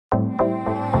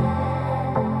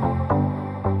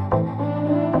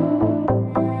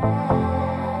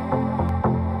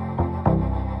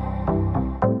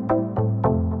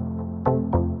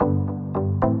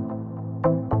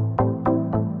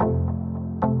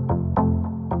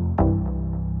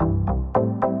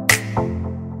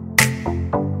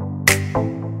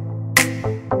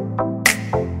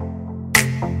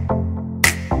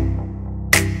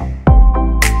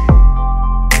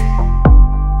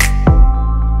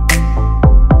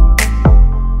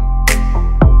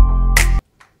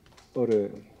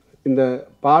இந்த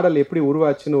பாடல் எப்படி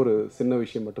உருவாச்சுன்னு ஒரு சின்ன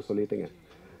விஷயம் மட்டும் சொல்லிட்டுங்க,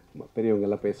 பெரியவங்க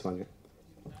எல்லாம் பேசுவாங்க.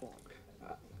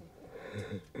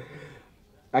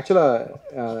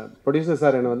 ஆக்சுவலாக ப்ரொடியூசர்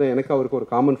சார் என்ன வந்து எனக்கு அவருக்கு ஒரு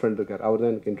காமன் ஃப்ரெண்ட் இருக்கார். அவர்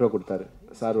தான் எனக்கு இன்ட்ரோ கொடுத்தாரு.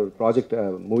 சார் ஒரு ப்ராஜெக்ட்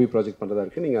மூவி ப்ராஜெக்ட் பண்ணுறதா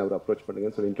இருக்குது, நீங்கள் அவர் அப்ரோச்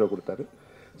பண்ணுங்கன்னு சொல்லி இன்ட்ரோ கொடுத்தாரு.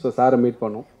 ஸோ சாரை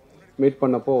மீட்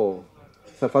பண்ணப்போ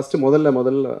சார் ஃபஸ்ட்டு முதல்ல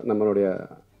நம்மளுடைய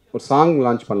ஒரு சாங்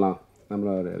லான்ச் பண்ணலாம்,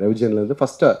 நம்மளோட ரெவிஜன்லேருந்து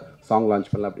ஃபஸ்ட்டு சாங் லான்ச்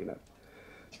பண்ணலாம் அப்படின்னாரு.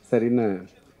 சரின்னு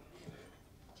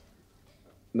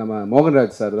நம்ம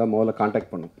மோகன்ராஜ் சார் தான் முதல்ல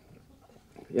காண்டாக்ட் பண்ணோம்.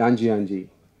 யாஞ்சி யாஞ்சி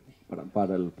படம்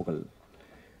பாடல் புகழ்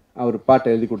அவர்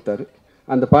பாட்டை எழுதி கொடுத்தாரு.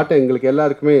 அந்த பாட்டை எங்களுக்கு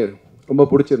எல்லாருக்குமே ரொம்ப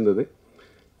பிடிச்சிருந்தது.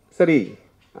 சரி,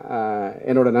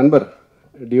 என்னோடய நண்பர்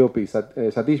டிஓபி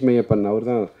சதீஷ் மெய்யப்பன் அவர்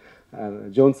தான்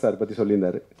ஜோன்ஸ் சார் பற்றி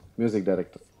சொல்லியிருந்தார், மியூசிக்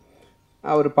டைரக்டர்.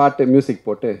 அவர் பாட்டு மியூசிக்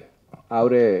போட்டு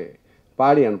அவரே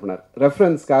பாடி அனுப்புனார்.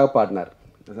 ரெஃபரன்ஸ்க்காக பாடினார்.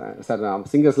 சார்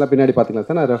நான் சிங்கர்ஸ்லாம் பின்னாடி பார்த்துக்கலாம்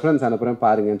சார், நான் ரெஃபரன்ஸ் அனுப்புகிறேன்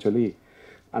பாருங்கன்னு சொல்லி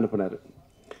அனுப்புனார்.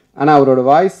 ஆனால் அவரோட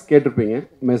வாய்ஸ் கேட்டிருப்பீங்க,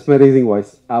 மெஸ்மரைசிங்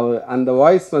வாய்ஸ். அந்த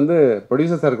வாய்ஸ் வந்து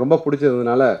ப்ரொடியூசர் சாருக்கு ரொம்ப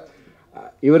பிடிச்சதுனால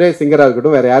இவரே சிங்கராக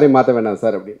இருக்கட்டும், வேறு யாரையும் மாற்ற வேண்டாம்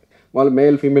சார் அப்படின்னு முதல்ல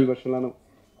male female வெர்ஷன்லாம்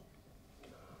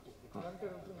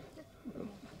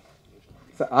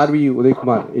sir RV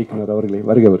Udhayakumar இயக்குனர் அவர்களே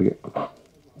வருக.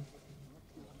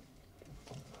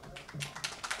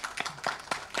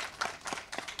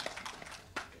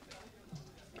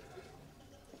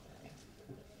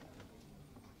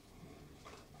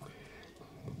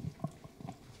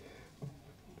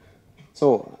 ஸோ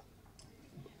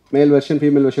மேல் வெர்ஷன்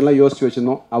ஃபீமேல் வெர்ஷன்லாம் யோசிச்சு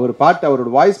வச்சுருந்தோம்.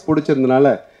 அவரோட வாய்ஸ் பிடிச்சிருந்தனால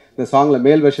இந்த சாங்கில்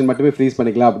மேல் வெர்ஷன் மட்டுமே ஃப்ரீஸ்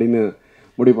பண்ணிக்கலாம் அப்படின்னு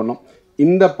முடிவு பண்ணோம்.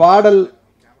 இந்த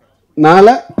பாடல்னால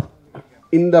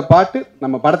இந்த பாட்டு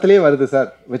நம்ம படத்துலேயே வருது சார்,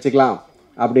 வச்சுக்கலாம்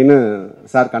அப்படின்னு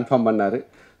சார் கன்ஃபார்ம் பண்ணார்.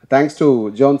 Thanks to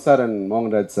zone sir and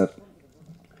Mohanraj sir.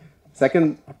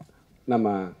 Second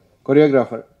நம்ம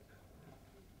கொரியோகிராஃபர்,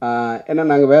 ஏன்னா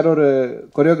நாங்கள் வேறொரு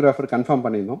கொரியோகிராஃபர் கன்ஃபார்ம்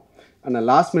பண்ணியிருந்தோம். ஆனால்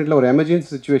லாஸ்ட் மினிட்ல ஒரு எமர்ஜென்சி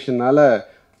சுச்சுவேஷனால்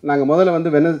நாங்கள் முதல்ல வந்து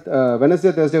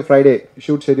Wednesday Thursday Friday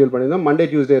shoot schedule பண்ணியிருந்தோம். மண்டே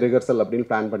டியூஸ்டே ரிஹர்சல் அப்படின்னு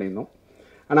பிளான் பண்ணியிருந்தோம்.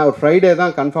 ஆனால் அவர் ஃப்ரைடே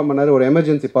தான் கன்ஃபார்ம் பண்ணார். ஒரு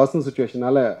எமர்ஜென்சி பர்சனல்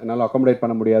சுச்சுவேஷனால் என்னால் அக்காமடேட்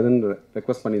பண்ண முடியாதுன்னு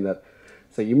ரெக்வஸ்ட் பண்ணியிருந்தார்.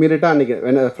 ஸோ இமீடியட்டாக அன்றைக்கி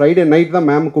ஃப்ரைடே நைட் தான்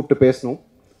மேம் கூப்பிட்டு பேசணும்.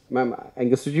 மேம்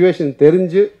எங்கள் சுச்சுவேஷன்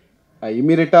தெரிஞ்சு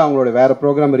இமீடியட்டாக அவங்களோட வேறு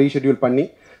ப்ரோக்ராம் ரீஷெட்யூல் பண்ணி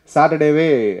சாட்டர்டேவே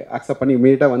அக்செப்ட் பண்ணி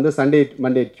இமீடியட்டாக வந்து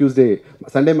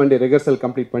சண்டே மண்டே ரிஹர்சல்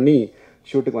கம்ப்ளீட் பண்ணி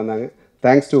ஷூட்டுக்கு வந்தாங்க.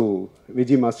 Thanks to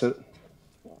Viji master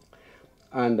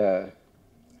and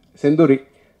Sinduri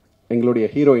எங்களுடைய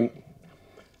ஹீரோயின்.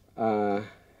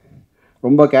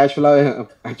 ரொம்ப கேஷுவலாக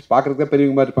பார்க்குறதுக்கே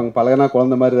பெரியவங்க மாதிரி இருப்பாங்க, பழகனா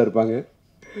குழந்த மாதிரி தான் இருப்பாங்க.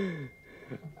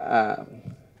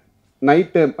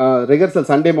 நைட்டு ரிஹர்சல்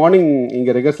சண்டே மார்னிங்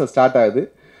இங்கே ரிஹர்சல் ஸ்டார்ட் ஆகுது.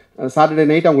 சாட்டர்டே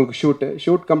நைட் அவங்களுக்கு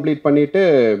ஷூட் கம்ப்ளீட் பண்ணிவிட்டு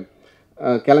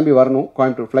கிளம்பி வரணும்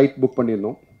கோயம்புத்தூர். ஃப்ளைட் புக்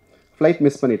பண்ணியிருந்தோம், ஃப்ளைட்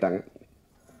மிஸ் பண்ணிட்டாங்க.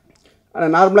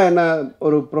 ஆனால் நார்மலாக என்ன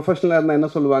ஒரு ப்ரொஃபஷனலாக இருந்தால் என்ன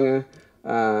சொல்லுவாங்க,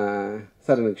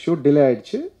 சார் எனக்கு ஷூட் டிலே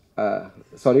ஆகிடுச்சு,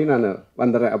 சாரி நான்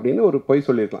வந்துடுறேன் அப்படின்னு ஒரு பொய்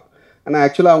சொல்லியிருக்கலாம். ஆனால்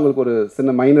ஆக்சுவலாக அவங்களுக்கு ஒரு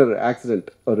சின்ன மைனர் ஆக்சிடெண்ட்,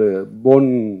 ஒரு போன்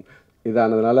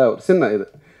இதானதுனால ஒரு சின்ன இது.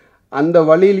 அந்த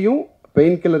வழியிலையும்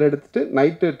பெயின் கில்லர் எடுத்துகிட்டு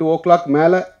நைட்டு 2 o'clock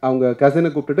மேலே அவங்க கசினை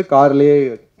கூப்பிட்டுட்டு கார்லேயே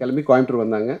கிளம்பி கோயம்புத்தூர்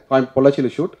வந்தாங்க.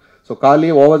 பொள்ளாச்சியில் ஷூட். ஸோ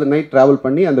கார்லேயே ஓவர் த நைட் ட்ராவல்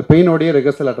பண்ணி அந்த பெயினோடையே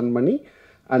ரிஹர்சல் அட்டன் பண்ணி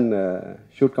அண்ட்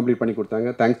ஷூட் கம்ப்ளீட் பண்ணி கொடுத்தாங்க.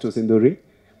 Thanks to Sinduri.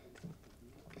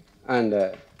 அண்ட்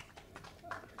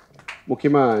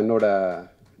முக்கியமாக என்னோட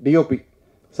டிஓபி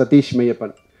சதீஷ்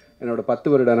மெய்யப்பன், என்னோடய 10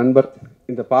 வருட நண்பர்.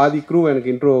 இந்த பாதி க்ரூ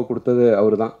எனக்கு இன்ட்ரோ கொடுத்தது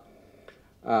அவர் தான்.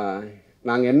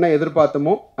 நாங்கள் என்ன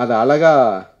எதிர்பார்த்தோமோ அதை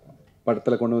அழகாக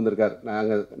படத்தில் கொண்டு வந்திருக்கார்.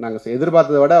 நாங்கள்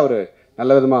எதிர்பார்த்ததை விட அவர்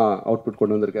நல்ல விதமாக அவுட்புட்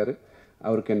கொண்டு வந்திருக்காரு.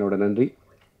 அவருக்கு என்னோட நன்றி.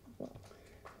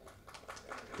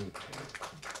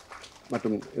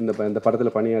 மற்றும் இந்த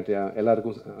படத்தில் பணியாற்றிய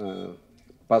எல்லாருக்கும்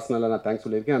பர்சனலாக நான் தேங்க்ஸ்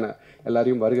சொல்லியிருக்கேன். ஆனால்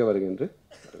எல்லாரையும் வருக என்று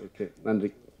நன்றி.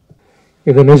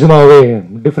 இது நிஜமாகவே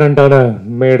டிஃப்ரெண்ட்டான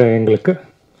மேடை. எங்களுக்கு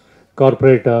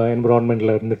கார்ப்பரேட்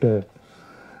என்விரான்மெண்ட்டில் இருந்துட்டு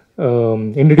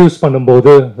இன்ட்ரடியூஸ்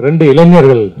பண்ணும்போது 2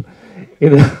 இளைஞர்கள்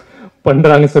இது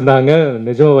பண்ணுறாங்க சொன்னாங்க.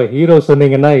 நிஜமாக ஹீரோ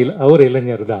சொன்னீங்கன்னா அவர்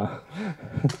இளைஞர் தான்.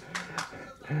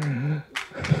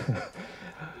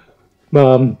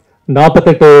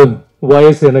 48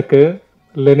 வயசு எனக்கு.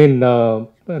 லெனின்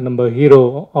நம்ம ஹீரோ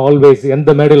ஆல்வேஸ் எந்த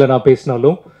மேடையில் நான்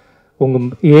பேசினாலும் உங்கள்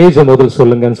ஏஜை முதல்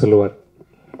சொல்லுங்கன்னு சொல்லுவார்.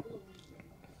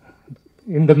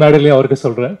 இந்த மேடையிலையும் அவருக்கு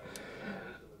சொல்கிறேன்.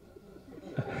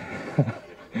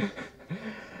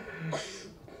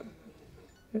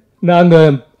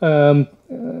 நாங்கள்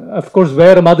அஃப்கோர்ஸ்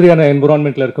வேறு மாதிரியான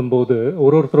என்விரான்மெண்ட்டில் இருக்கும்போது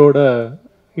ஒருத்தரோட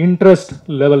இன்ட்ரெஸ்ட்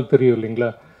லெவல் தெரியும் இல்லைங்களா,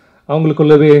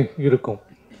 அவங்களுக்குள்ளவே இருக்கும்.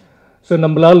 ஸோ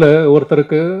நம்மளால்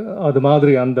ஒருத்தருக்கு அது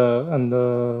மாதிரி அந்த அந்த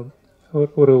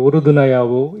ஒரு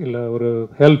உறுதுணையாவோ இல்லை ஒரு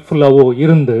ஹெல்ப்ஃபுல்லாகவோ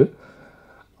இருந்து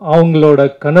அவங்களோட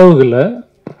கனவுகளை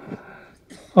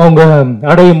அவங்க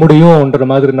அடைய முடியும்ன்ற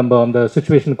மாதிரி நம்ம அந்த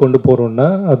சுச்சுவேஷன் கொண்டு போகிறோம்னா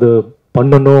அது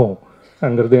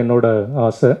பண்ணணும்ங்கிறது என்னோட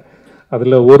ஆசை.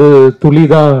 அதில் ஒரு துளி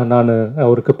தான் நான்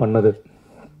அவருக்கு பண்ணது.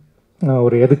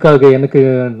 அவர் எதுக்காக எனக்கு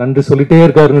நன்றி சொல்லிட்டே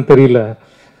இருக்காருன்னு தெரியல.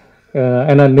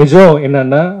 ஏன்னா நிஜம்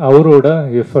என்னன்னா அவரோட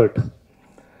எஃபர்ட்.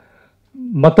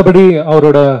 மற்றபடி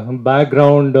அவரோட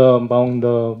பேக்ரவுண்ட் அவங்க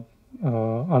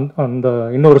அந்த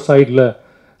இன்னொரு சைடில்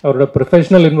அவரோட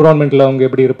ப்ரொஃபஷ்னல் என்விரான்மெண்ட்டில் அவங்க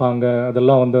எப்படி இருப்பாங்க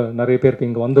அதெல்லாம் வந்து நிறைய பேருக்கு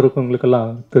இங்கே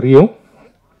வந்திருக்கவங்களுக்கெல்லாம் தெரியும்.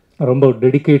 ரொம்ப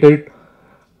டெடிக்கேட்டட்,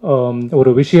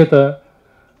 ஒரு விஷயத்தை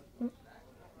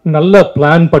நல்லா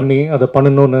பிளான் பண்ணி அதை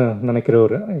பண்ணணும்னு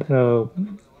நினைக்கிறவர்.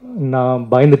 நான்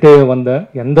பயந்துட்டே வந்தேன்.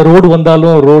 எந்த ரோடு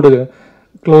வந்தாலும் ரோடு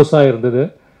க்ளோஸாக இருந்தது.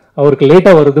 அவருக்கு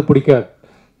லேட்டாக வர்றது பிடிக்காது.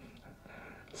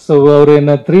 ஸோ அவர்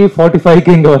என்ன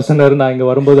 3:45க்கு இங்கே வர சொன்னார். நான் இங்கே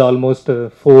வரும்போது ஆல்மோஸ்ட்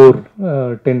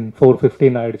 4:10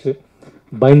 4:15 ஆகிடுச்சு.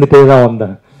 பயந்துட்டே தான்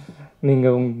வந்தேன்,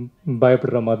 நீங்கள்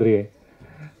பயப்படுற மாதிரியே.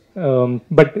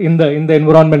 பட் இந்த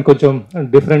என்விரான்மெண்ட் கொஞ்சம்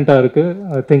டிஃப்ரெண்ட்டாக இருக்குது.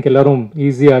 ஐ திங்க் எல்லோரும்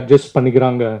ஈஸியாக அட்ஜஸ்ட்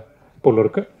பண்ணிக்கிறாங்க போல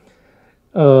இருக்கு.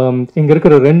 இங்கே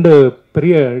இருக்கிற 2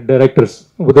 பெரிய டைரக்டர்ஸ்,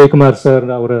 உதயகுமார் சார்,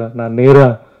 அவரை நான்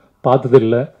நேராக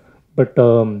பார்த்ததில்லை. பட்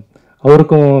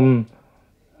அவருக்கும்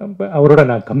அவரோட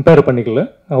நான் கம்பேர் பண்ணிக்கல.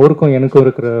 அவருக்கும் எனக்கும்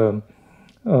இருக்கிற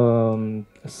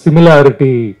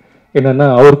சிமிலாரிட்டி என்னென்னா,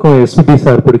 அவருக்கும் எஸ்பிபி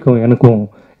சார் பிடிக்கும், எனக்கும்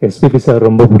எஸ்பிபி சார்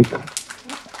ரொம்ப பிடிக்கும்.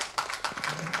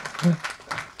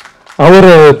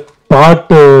 அவர்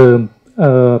பாட்டு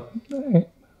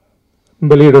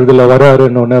வெளியிடுறதுல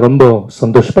வராருன்னு ரொம்ப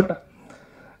சந்தோஷப்பட்டேன்.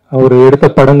 அவர் எடுத்த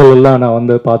படங்கள் எல்லாம் நான்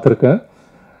வந்து பார்த்துருக்கேன்.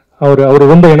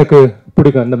 அவர் ரொம்ப எனக்கு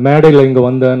பிடிக்கும். இந்த மேடையில் இங்கே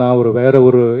வந்தேன், நான் வேற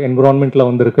ஒரு என்விரான்மெண்ட்டில்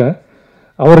வந்திருக்கேன்.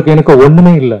 அவருக்கு எனக்கு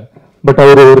ஒன்றுமே இல்லை. பட்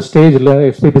அவர் ஒரு ஸ்டேஜில்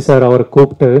எஸ்பிபி சார் அவரை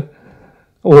கூப்பிட்டு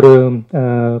ஒரு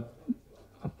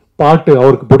பாட்டு,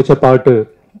 அவருக்கு பிடிச்ச பாட்டு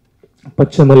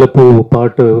பச்சை மல்லிப்பூ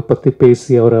பாட்டு பற்றி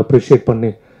பேசி அவரை அப்ரிஷியேட்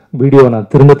பண்ணி வீடியோ நான்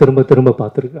திரும்ப திரும்ப திரும்ப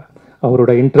பார்த்துருக்கேன்.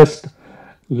 அவரோட இன்ட்ரெஸ்ட்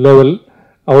லெவல்,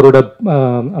 அவரோட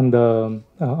அந்த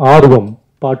ஆர்வம்,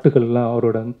 பாட்டுகள்லாம்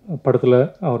அவரோட படத்தில்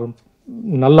அவர்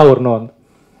நல்லா வரணும்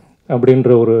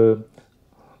அப்படின்ற ஒரு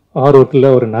ஆர்வத்தில்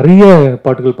அவர் நிறைய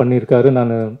பாட்டுகள் பண்ணியிருக்காரு.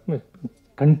 நான்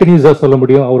கண்டினியூஸாக சொல்ல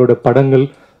முடியும். அவரோட படங்கள்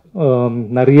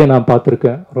நிறைய நான்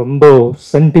பார்த்துருக்கேன். ரொம்ப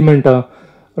சென்டிமெண்ட்டாக,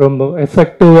 ரொம்ப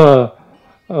எஃபெக்டிவாக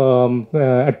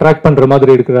அட்ராக்ட் பண்ணுற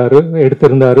மாதிரி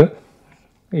எடுத்திருந்தார்.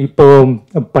 இப்போ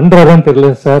பண்ணுறாரான்னு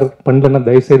தெரியல. சார் பண்ணலன்னா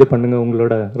தயவுசெய்து பண்ணுங்க,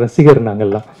 உங்களோட ரசிகர்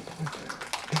நாங்கள்லாம்.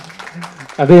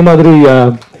 அதே மாதிரி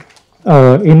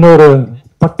இன்னொரு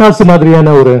பட்டாசு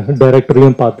மாதிரியான ஒரு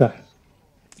டைரக்டரையும் பார்த்தேன்.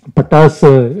 பட்டாசு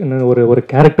ஒரு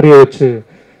கேரக்டரையே வச்சு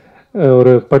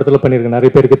ஒரு படத்தில் பண்ணியிருக்கேன்.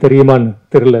 நிறைய பேருக்கு தெரியுமான்னு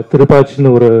தெரியல.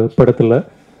 திருப்பாச்சின்னு ஒரு படத்தில்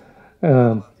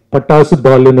பட்டாசு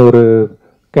பாலுன்னு ஒரு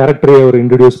கேரக்டரையே அவர்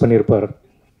இன்ட்ரடியூஸ் பண்ணியிருப்பார்.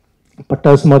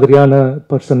 பட்டாசு மாதிரியான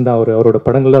பர்சன் தான் அவர். அவரோட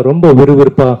படங்கள்லாம் ரொம்ப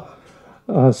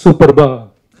விறுவிறுப்பாக சூப்பர்பாக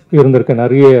இருந்திருக்கு.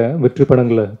 நிறைய வெற்றி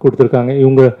படங்களை கொடுத்துருக்காங்க.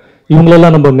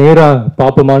 இவங்களெல்லாம் நம்ம நேராக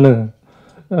பார்ப்போமான்னு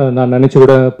நான் நினச்சி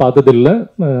கூட பார்த்ததில்லை.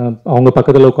 அவங்க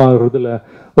பக்கத்தில் உட்காந்துறதுல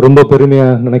ரொம்ப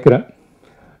பெருமையாக நினைக்கிறேன்.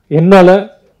 என்னால்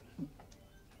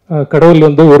கடவுள்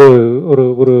வந்து ஒரு ஒரு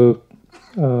ஒரு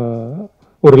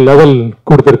ஒரு லெவல்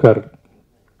கொடுத்துருக்காரு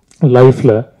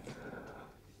லைஃப்பில்.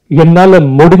 என்னால்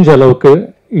முடிஞ்ச அளவுக்கு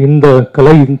இந்த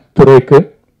கலைத்துறைக்கு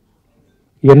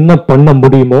என்ன பண்ண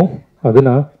முடியுமோ அது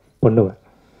நான் பண்ணுவேன்.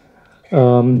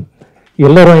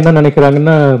 எல்லாரும் என்ன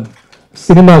நினைக்கிறாங்கன்னா,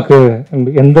 சினிமாவுக்கு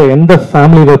எந்த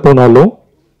ஃபேமிலியில் போனாலும்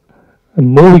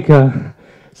மூவிக்கா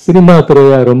சினிமா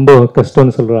துறையா ரொம்ப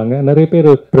கஷ்டம்னு சொல்கிறாங்க. நிறைய பேர்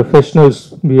professionals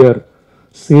we are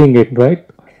seeing it right.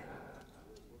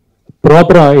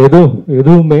 ப்ராப்பராக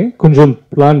எதுவுமே கொஞ்சம்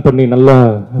பிளான் பண்ணி நல்லா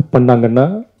பண்ணாங்கன்னா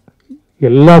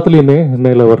எல்லாத்துலேயுமே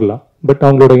மேலே வரலாம். பட்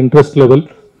அவங்களோட இன்ட்ரெஸ்ட் லெவல்,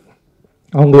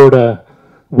 அவங்களோட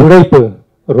உழைப்பு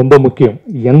ரொம்ப முக்கியம்.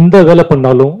 எந்த வேலை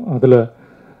பண்ணாலும்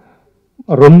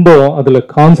அதில்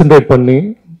கான்சென்ட்ரேட் பண்ணி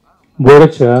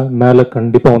உழைச்சா மேலே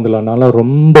கண்டிப்பாக வந்துடலாம். நான்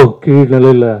ரொம்ப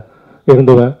கீழ்நிலையில்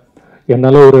இருந்துவேன்.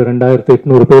 என்னால் ஒரு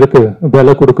 2800 பேருக்கு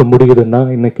வேலை கொடுக்க முடியுதுன்னா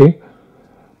இன்னைக்கு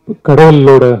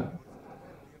கடவுளோட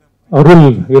அருள்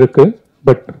இருக்கு.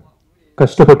 பட்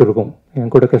கஷ்டப்பட்டு இருக்கும்.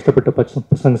 என் கூட கஷ்டப்பட்ட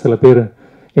பசங்க சில பேர்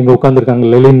இங்கே உட்காந்துருக்காங்க.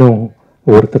 லெலினும்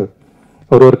ஒருத்தர்.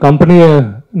 அவர் ஒரு கம்பெனியை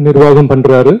நிர்வாகம்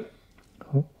பண்ணுறாரு.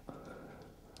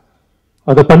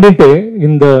 அதை பண்ணிட்டு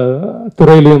இந்த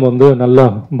துறையிலையும் வந்து நல்லா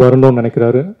வரணும்னு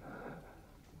நினைக்கிறாரு.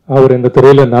 அவர் இந்த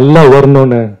துறையில் நல்லா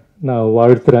வரணும்னு நான்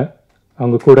வாழ்த்துறேன்.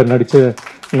 அவங்க கூட நடித்த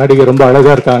நடிகை ரொம்ப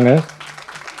அழகாக இருக்காங்க.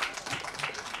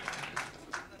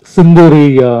 சிந்தூரி,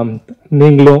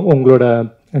 நீங்களும் உங்களோட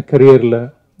கரியரில்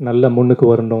நல்ல முன்னுக்கு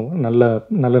வரணும். நல்ல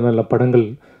நல்ல நல்ல படங்கள்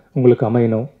உங்களுக்கு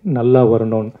அமையணும், நல்லா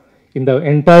வரணும். இந்த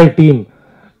என்டையர் டீம்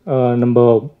நம்ம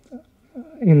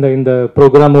இந்த இந்த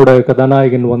ப்ரோக்ராமோட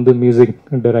கதாநாயகன் வந்து மியூசிக்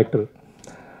டைரக்டர்.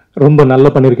 ரொம்ப நல்லா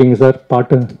பண்ணியிருக்கீங்க சார்.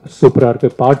 பாட்டு சூப்பராக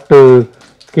இருக்குது. பாட்டு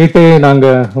கேட்டே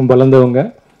நாங்கள் வளர்ந்தவங்க.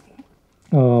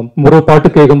 ஒரு பாட்டு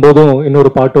கேட்கும்போதும் இன்னொரு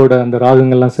பாட்டோட அந்த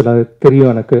ராகங்கள்லாம் சில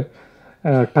தெரியும் எனக்கு.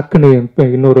 டக்குன்னு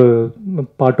இன்னொரு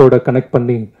பாட்டோட கனெக்ட்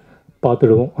பண்ணி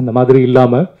பார்த்துடுவோம். அந்த மாதிரி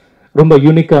இல்லாமல் ரொம்ப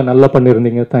யூனிக்காக நல்லா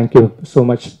பண்ணியிருந்தீங்க. Thank you so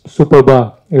much.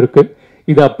 சூப்பர்பாக இருக்குது.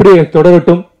 இது அப்படியே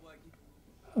தொடரட்டும்.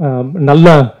 நல்ல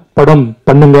படம்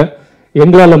பண்ணுங்க.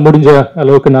 எங்களால் முடிஞ்ச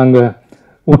அளவுக்கு நாங்கள்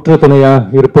உற்ற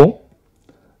துணையாக இருப்போம்.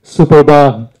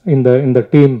 சூப்பர்பாக இந்த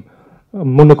டீம்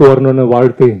முன்னுக்கு வரணும்னு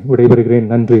வாழ்த்து விடைபெறுகிறேன்.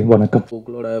 நன்றி, வணக்கம்.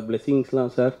 உங்களோட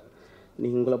பிளெஸிங்ஸ்லாம் சார்.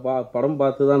 நீங்கள் உங்களை படம்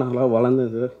பார்த்து தான் நாங்களாம்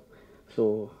வளர்ந்தேன் சார். ஸோ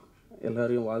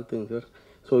எல்லோரையும் வாழ்த்துங்க சார்.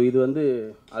 ஸோ இது வந்து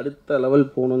அடுத்த லெவல்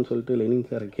போகணுன்னு சொல்லிட்டு லெனின்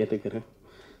சாரை கேட்டுக்கிறேன்.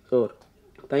 So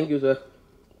thank you sir.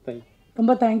 தேங்க்யூ.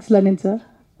 ரொம்ப தேங்க்ஸ் லெனின் சார்.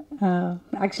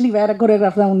 ஆக்சுவலி வேறு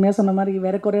கொரியோகிராஃப் தான், உண்மையாக சொன்ன மாதிரி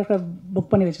வேறு கொரியோகிராஃப் புக்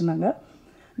பண்ணி வச்சுருந்தாங்க.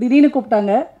 திடீர்னு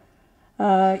கூப்பிட்டாங்க.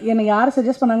 என்னை யார்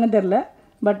சஜஸ்ட் பண்ணாங்கன்னு தெரில.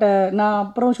 பட் நான்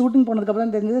அப்புறம் ஷூட்டிங் போனதுக்கப்புறம்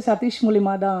தான் தெரிஞ்சது சதீஷ்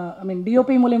மூலிமா தான்,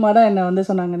 டிஓபி மூலிமா தான் என்னை வந்து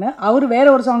சொன்னாங்கன்னு. அவர் வேறு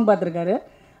ஒரு சாங் பார்த்துருக்காரு.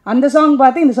 அந்த சாங்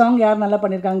பார்த்து இந்த சாங் யார் நல்லா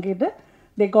பண்ணியிருக்காங்க கேட்டு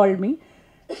தே கால் மீ.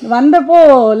 வந்தப்போ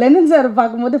லெனின் சார்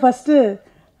பார்க்கும்போது ஃபஸ்ட்டு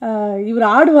இவர்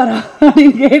ஆடுவாரா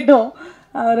அப்படின்னு கேட்டோம்.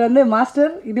 அவர் வந்து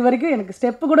மாஸ்டர் இது வரைக்கும் எனக்கு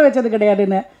ஸ்டெப்பு கூட வச்சது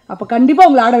கிடையாதுன்னு, அப்போ கண்டிப்பாக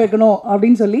உங்களை ஆட வைக்கணும்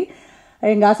அப்படின்னு சொல்லி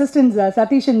எங்கள் அசிஸ்டன்ஸ்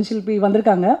சதீஷ் அண்ட் ஷில்பி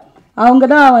வந்திருக்காங்க. அவங்க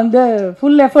தான் வந்து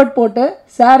ஃபுல் எஃபர்ட் போட்டு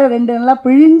சாரை 2 நாளாக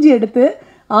பிழிஞ்சு எடுத்து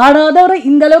ஆடாதவரை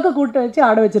இந்த அளவுக்கு கூப்பிட்டு வச்சு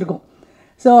ஆட வச்சுருக்கோம்.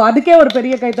 ஸோ அதுக்கே ஒரு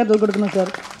பெரிய கைத்தட்டல் கொடுக்கணும்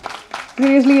சார்,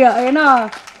 சீரியஸ்லி. ஏன்னா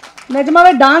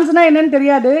நிஜமாவே டான்ஸ்னால் என்னன்னு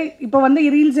தெரியாது. இப்போ வந்து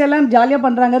ரீல்ஸ் எல்லாம் ஜாலியாக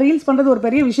பண்ணுறாங்க. ரீல்ஸ் பண்ணுறது ஒரு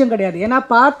பெரிய விஷயம் கிடையாது. ஏன்னா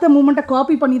பார்த்த மூமெண்ட்டை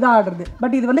காப்பி பண்ணி தான் ஆடுறது.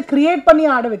 பட் இது வந்து க்ரியேட் பண்ணி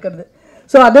ஆட வைக்கிறது.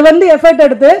 ஸோ அதை வந்து எஃபர்ட்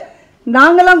எடுத்து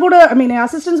நாங்களாம் கூட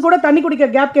அசிஸ்டன்ஸ் கூட தண்ணி குடிக்க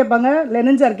கேப் கேட்பாங்க.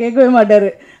 லெனின் சார் கேட்கவே மாட்டார்.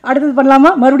 அடுத்தது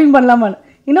பண்ணலாமா, மறுபடியும் பண்ணலாமான்னு.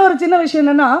 இன்னொரு சின்ன விஷயம்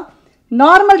என்னென்னா,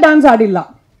 நார்மல் டான்ஸ்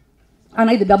ஆடிடலாம்,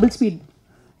 ஆனால் இது டபுள் ஸ்பீட்.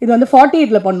 இது வந்து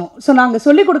 48ல் பண்ணோம். ஸோ நாங்கள்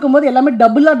சொல்லிக் கொடுக்கும்போது எல்லாமே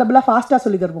டபுளாக ஃபாஸ்ட்டாக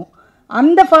சொல்லி தருவோம்.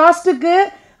 அந்த ஃபாஸ்ட்டுக்கு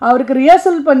அவருக்கு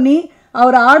ரிஹர்சல் பண்ணி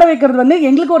அவர் ஆட வைக்கிறது வந்து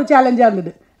எங்களுக்கு ஒரு சேலஞ்சாக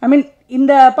இருந்தது.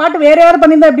 இந்த பாட்டு வேறு யாரும்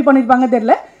பண்ணியிருந்தா எப்படி பண்ணியிருப்பாங்க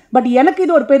தெரியல. பட் எனக்கு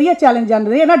இது ஒரு பெரிய சேலஞ்சாக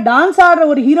இருந்தது. ஏன்னா டான்ஸ் ஆடுற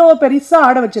ஒரு ஹீரோவை பெருசாக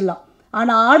ஆட வச்சிடலாம்,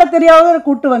 ஆனால் ஆட தெரியாத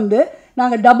கூட்டு வந்து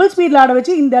நாங்கள் டபுள் ஸ்பீடில் ஆட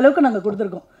வச்சு இந்த அளவுக்கு நாங்கள்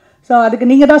கொடுத்துருக்கோம். ஸோ அதுக்கு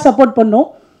நீங்கள் தான் சப்போர்ட் பண்ணோம்.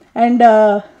 And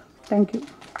thank you.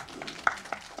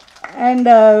 அண்ட்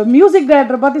மியூசிக்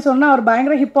டைரக்டரை பற்றி சொன்னால் அவர்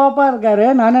பயங்கர ஹிப்ஹாப்பாக இருக்கார்.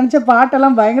 நான் நினச்ச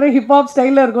பாட்டெல்லாம் பயங்கர ஹிப்ஹாப்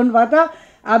ஸ்டைலில் இருக்கும்னு பார்த்தா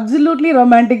அப்சல்யூட்லி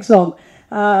ரொமான்டிக் சாங்.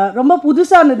 ரொம்ப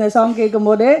புதுசாக இருந்தது இந்த சாங்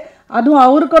கேட்கும்போது. அதுவும்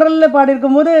அவர் குரலில்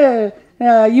பாடியிருக்கும் போது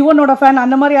யுவனோட ஃபேன்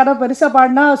அந்த மாதிரி யாரோ பெருசாக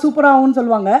பாடினா சூப்பராகும்னு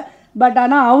சொல்லுவாங்க. பட்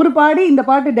ஆனால் அவர் பாடி இந்த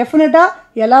பாட்டு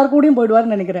டெஃபினட்டாக எல்லாருக்கூடையும்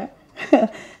போயிடுவார்னு நினைக்கிறேன்.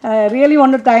 Really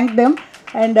want to thank them.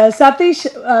 And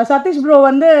Satish bro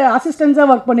வந்து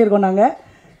அசிஸ்டன்ஸாக ஒர்க் பண்ணியிருக்கோம் நாங்கள்.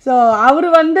 ஸோ அவர்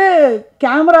வந்து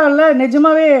கேமராவில்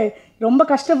நிஜமாகவே ரொம்ப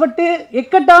கஷ்டப்பட்டு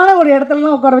எக்கட்டான ஒரு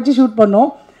இடத்துலலாம் உட்கார வச்சு ஷூட்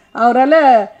பண்ணோம். அவரால்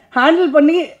ஹேண்டில்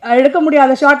பண்ணி எடுக்க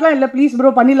முடியாத ஷாட்லாம் இல்லை, ப்ளீஸ் ப்ரோ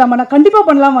பண்ணிடலாமா, நான் கண்டிப்பாக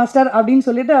பண்ணலாம் மாஸ்டர் அப்படின்னு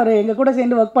சொல்லிட்டு அவர் எங்கள் கூட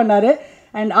சேர்ந்து ஒர்க் பண்ணார்.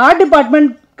 அண்ட் ஆர்ட்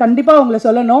டிபார்ட்மெண்ட் கண்டிப்பாக உங்களை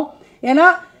சொல்லணும். ஏன்னா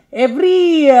எவ்ரி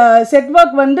செட்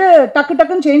ஒர்க் வந்து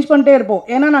டக்குன்னு சேஞ்ச் பண்ணிட்டே இருப்போம்.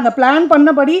 ஏன்னா நாங்கள் பிளான்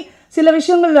பண்ணபடி சில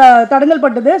விஷயங்கள் தடங்கல்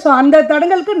பட்டது. ஸோ அந்த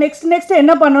தடங்களுக்கு நெக்ஸ்ட்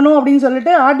என்ன பண்ணணும் அப்படின்னு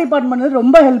சொல்லிட்டு ஆர்ட் டிபார்ட்மெண்ட் வந்து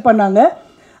ரொம்ப ஹெல்ப் பண்ணாங்க.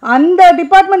 அந்த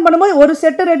டிபார்ட்மெண்ட் பண்ணும்போது ஒரு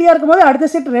செட்டு ரெடியாக இருக்கும்போது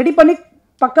அடுத்த செட் ரெடி பண்ணி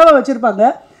பக்காவாக வச்சுருப்பாங்க.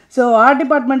 ஸோ ஆர்ட்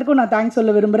டிபார்ட்மெண்ட்டுக்கும் நான் தேங்க்ஸ்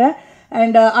சொல்ல விரும்புகிறேன்.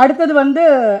 அண்ட் அடுத்தது வந்து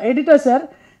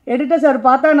எடிட்டர் சார்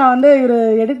பார்த்தா நான் வந்து இவர்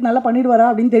எடிட் நல்லா பண்ணிடுவாரா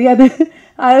அப்படின்னு தெரியாது.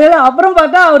 அதனால் அப்புறம்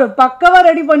பார்த்தா அவர் பக்காவாக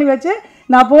ரெடி பண்ணி வச்சு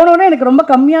நான் போனோன்னே எனக்கு ரொம்ப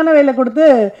கம்மியான வேலை கொடுத்து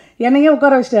என்னையே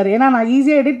உட்கார வச்சிட்டாரு. ஏன்னா நான்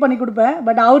ஈஸியாக எடிட் பண்ணி கொடுப்பேன்.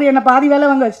 பட் அவர் என்னை பாதி வேலை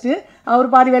வாங்க வச்சுட்டு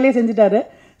அவர் பாதி வேலையை செஞ்சுட்டாரு.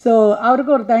 ஸோ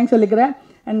அவருக்கும் ஒரு தேங்க்ஸ் சொல்லிக்கிறேன்.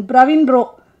 அண்ட் பிரவீன் ப்ரோ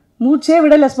மூச்சே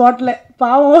விடலை ஸ்பாட்டில்,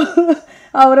 பாவம்.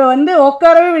 அவரை வந்து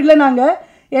உட்காரவே விடல நாங்கள்.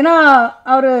 ஏன்னா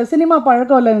அவர் சினிமா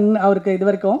பழக்கம் இல்லை அவருக்கு இது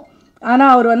வரைக்கும்.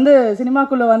 ஆனால் அவர் வந்து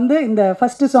சினிமாக்குள்ளே வந்து இந்த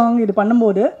ஃபஸ்ட்டு சாங் இது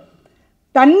பண்ணும்போது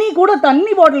தண்ணி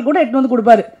பாட்டில் கூட எடுத்து வந்து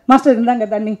கொடுப்பாரு. மாஸ்டர் இருந்தாங்க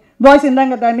தண்ணி, பாய்ஸ்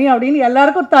இருந்தாங்க தண்ணி அப்படின்னு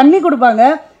எல்லாருக்கும் தண்ணி கொடுப்பாங்க.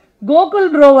 கோகுல்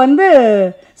ப்ரோ வந்து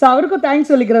ஸோ அவருக்கும்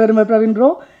தேங்க்ஸ் சொல்லிக்கிற விரும்ப Praveen bro.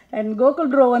 And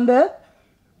Gokul bro வந்து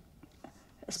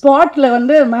ஸ்பாட்டில்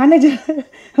வந்து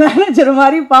மேனேஜர்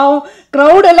மாதிரி பாவம்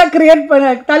க்ரௌடெல்லாம் க்ரியேட்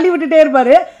பண்ண தள்ளி விட்டுட்டே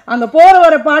இருப்பார். அங்கே போகிற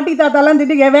வர பாட்டி தாத்தாலாம்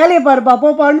திட்டி வேலையை பாருப்பா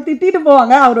போப்பான்னு திட்டிட்டு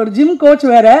போவாங்க. அவர் ஒரு ஜிம் கோச்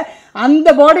வேறு. அந்த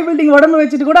பாடி பில்டிங் உடம்பு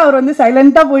வச்சுட்டு கூட அவர் வந்து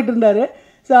சைலண்ட்டாக போயிட்டு இருந்தார்.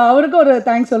 ஸோ அவருக்கு ஒரு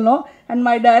தேங்க்ஸ் சொல்லணும். அண்ட்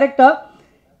மை டைரக்டர்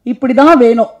இப்படி தான்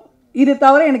வேணும், இது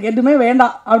தவிர எனக்கு எதுவுமே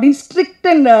வேண்டாம் அப்படின்னு ஸ்ட்ரிக்ட்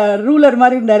அண்ட் ரூலர்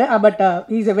மாதிரி இருந்தார். But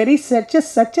is a very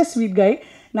such a sweet கை.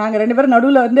 நாங்கள் 2 பேரும்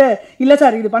நடுவில் வந்து இல்லை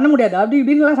சார் இது பண்ண முடியாது அப்படி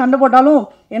இப்படின்லாம் சண்டை போட்டாலும்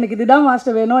எனக்கு இதுதான்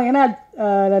மாஸ்டர் வேணும். ஏன்னா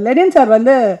லெனின் சார்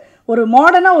வந்து ஒரு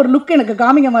மாடர்னாக ஒரு லுக் எனக்கு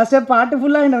காமிங்க மாஸ்டர், பாட்டு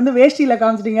ஃபுல்லாக என்னை வந்து வேஷ்டியில்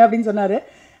காமிச்சிட்டிங்க அப்படின்னு சொன்னார்.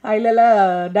 இல்லை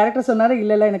டேரக்டர் சொன்னார்,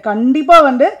 இல்லை எனக்கு கண்டிப்பாக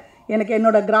வந்து எனக்கு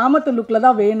என்னோடய கிராமத்து லுக்கில்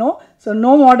தான் வேணும், ஸோ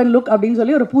நோ மாடர்ன் லுக் அப்படின்னு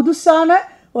சொல்லி ஒரு புதுசான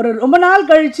ஒரு ரொம்ப நாள்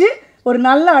கழித்து ஒரு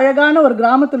நல்ல அழகான ஒரு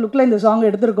கிராமத்து லுக்கில் இந்த சாங்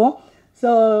எடுத்திருக்கோம். ஸோ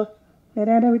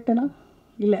வேறு யாராவது விட்டேனா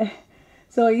இல்லை.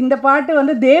 ஸோ இந்த பாட்டு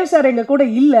வந்து தேவ் சார் எங்கள் கூட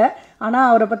இல்லை, ஆனால்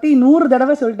அவரை பற்றி 100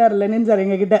 தடவை சொல்லிட்டார் லெனின் சார்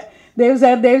எங்ககிட்ட, தேவ்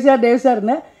சார் தேவ் சார் தேவ்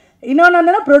சார்னு. இன்னொன்று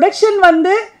என்னென்னா ப்ரொடக்ஷன்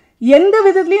வந்து எந்த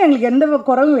விதத்துலையும் எங்களுக்கு எந்த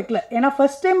குறவும் வைக்கல. ஏன்னா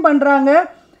ஃபஸ்ட் டைம் பண்ணுறாங்க,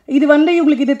 இது வந்து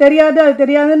இவங்களுக்கு இது தெரியாது அது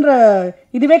தெரியாதுன்ற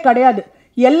இதுவே கிடையாது.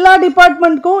 எல்லா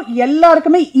டிபார்ட்மெண்ட்டுக்கும்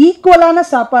எல்லாருக்குமே ஈக்குவலான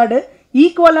சாப்பாடு,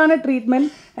 ஈக்குவலான treatment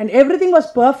and every thing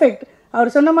was perfect.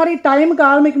 அவர் சொன்ன மாதிரி டைமுக்கு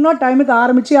ஆரம்பிக்கணும், டைமுக்கு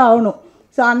ஆரம்பிச்சே ஆகணும்.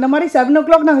 ஸோ அந்த மாதிரி 7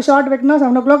 o'clock நாங்கள் ஷார்ட் வைக்கணும்,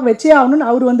 7 o'clock வச்சே ஆகணும்னு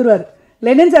அவர் வந்துடுவார்,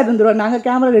 லெனின் சார் வந்துடுவார், நாங்கள்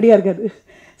கேமரா ரெடியாக இருக்காது.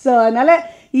 ஸோ அதனால்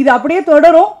இது அப்படியே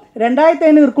தொடரும்.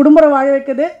 2500 குடும்பம் வாழ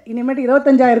வைக்குது, இனிமேட்டு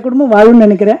 25,000 குடும்பம் வாழும்னு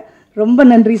நினைக்கிறேன். ரொம்ப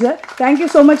நன்றி sir, thank you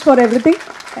so much for every thing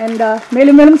and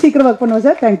மேலும் மேலும் சீக்கிரம் ஒர்க் பண்ணுவோம்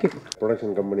சார். தேங்க்யூ.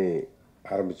 ப்ரொடக்ஷன் கம்பெனி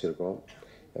ஆரம்பிச்சிருக்கோம்.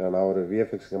 நான் ஒரு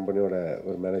விஎஃப்எக்ஸ் கம்பெனியோட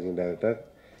ஒரு மேனேஜிங் டைரக்டர்.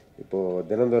 இப்போது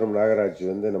தினந்தோறும் நாகராஜ்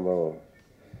வந்து நம்ம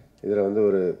இதில் வந்து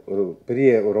ஒரு பெரிய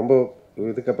ரொம்ப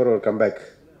இதுக்கப்புறம் ஒரு கம்பேக்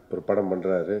ஒரு படம்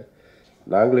பண்ணுறாரு.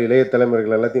 நாங்களும் இளைய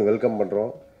தலைமுறைகள் எல்லாத்தையும் வெல்கம்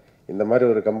பண்ணுறோம். இந்த மாதிரி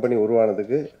ஒரு கம்பெனி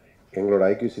உருவானதுக்கு எங்களோட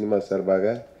ஐக்யூ சினிமா சார்பாக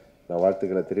நான்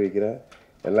வாழ்த்துக்களை தெரிவிக்கிறேன்.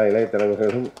 எல்லா இளைய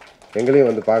தலைமுறைகளும் எங்களையும்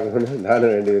வந்து பார்க்கணுன்னு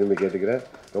நானும் வேண்டி விரும்பி கேட்டுக்கிறேன்.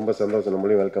 ரொம்ப சந்தோஷம்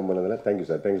நம்மளையும் வெல்கம் பண்ணதில். Thank you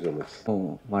sir, thank you so much.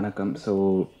 வணக்கம். So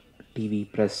TV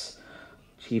press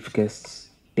chief guests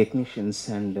technicians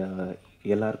and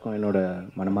எல்லாருக்கும் என்னோட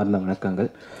மனமார்ந்த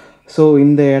வணக்கங்கள். ஸோ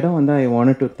இந்த இடம் வந்து ஐ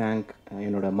வாண்ட் டு தேங்க்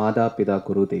என்னோட மாதா பிதா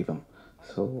குரு தெய்வம்.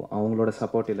 ஸோ அவங்களோட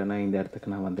சப்போர்ட் இல்லைன்னா இந்த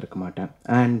இடத்துக்கு நான் வந்திருக்க மாட்டேன்.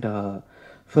 And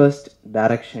first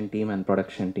direction team and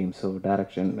production team. So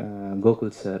direction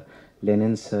Gokul sir,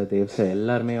 Lenin sir, Dev sir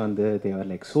எல்லாருமே வந்து தேவர்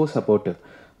லைக் ஸோ சப்போர்ட்டிவ்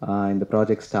இந்த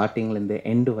ப்ராஜெக்ட் ஸ்டார்டிங்லேருந்து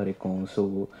எண்டு வரைக்கும். ஸோ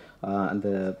அந்த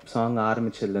சாங்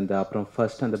ஆரம்பிச்சதுலேருந்து அப்புறம்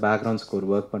ஃபர்ஸ்ட் அந்த பேக்ரவுண்ட் ஸ்கோர்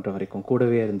ஒர்க் பண்ணுற வரைக்கும்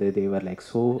கூடவே இருந்து தேவர் லைக்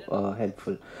ஸோ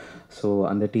ஹெல்ப்ஃபுல். ஸோ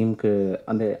அந்த டீமுக்கு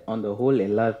அந்த ஹோல்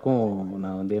எல்லாருக்கும்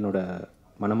நான் வந்து என்னோடய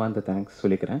மனமார்ந்த தேங்க்ஸ்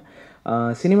சொல்லிக்கிறேன்.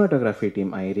 Cinematography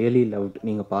team I really loved.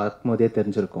 நீங்கள் பார்க்கும்போதே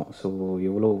தெரிஞ்சிருக்கோம். ஸோ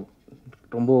எவ்வளோ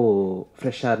ரொம்ப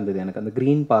ஃப்ரெஷ்ஷாக இருந்தது எனக்கு. அந்த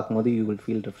க்ரீன் பார்க்கும்போது you will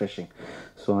feel refreshing.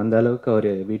 So அந்த அளவுக்கு அவர்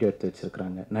வீடியோ எடுத்து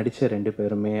வச்சுருக்குறாங்க. நடித்த 2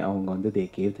 பேருமே அவங்க வந்து they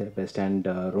gave their best and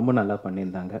ரொம்ப நல்லா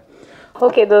பண்ணியிருந்தாங்க.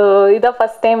 ஓகே, இதான்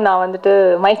ஃபஸ்ட் டைம் நான் வந்துட்டு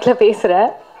மைக்கில் பேசுகிறேன்.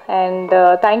 And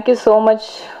thank you so much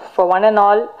for one and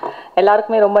all.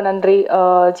 எல்லாருக்குமே ரொம்ப நன்றி.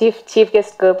 சீஃப்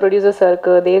கெஸ்ட்க்கு, ப்ரொடியூசர்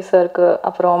சாருக்கு, தேவ் சாருக்கு,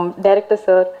 அப்புறம் டைரக்டர்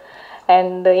சார்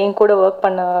அண்ட் என் கூட ஒர்க்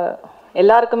பண்ண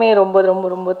எல்லாருக்குமே ரொம்ப ரொம்ப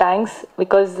ரொம்ப தேங்க்ஸ்.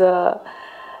 பிகாஸ்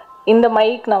இந்த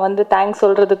மைக் நான் வந்து தேங்க்ஸ்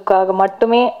சொல்கிறதுக்காக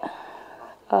மட்டுமே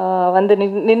வந்து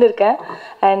நின்றுருக்கேன்.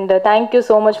 And thank you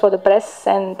so much for the press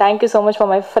and thank you so much for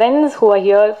my friends who are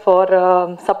here for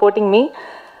supporting me.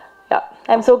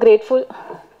 I am so grateful.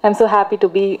 I am so happy to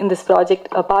be in this project,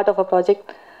 a part of a project.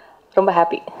 ரொம்ப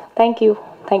happy. Thank you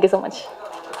so much.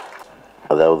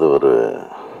 அதாவது ஒரு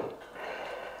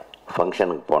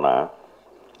ஃபங்க்ஷனுக்கு போனால்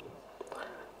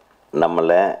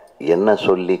நம்மளை என்ன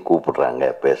சொல்லி கூப்பிடுறாங்க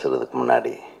பேசுகிறதுக்கு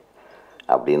முன்னாடி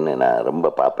அப்படின்னு நான் ரொம்ப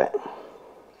பார்ப்பேன்.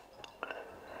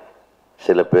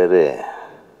 சில பேர்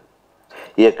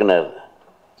இயக்குனர்,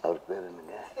 அவர் பேர்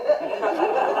என்னங்க,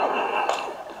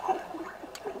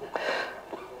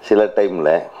 சில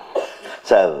டைமில்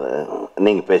சார்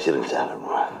நீங்கள் பேசிடுங்க சார்,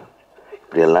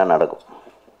 இப்படியெல்லாம் நடக்கும்.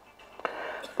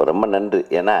 இப்போ ரொம்ப நன்றி.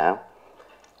 ஏன்னா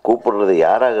கூப்பிடுறது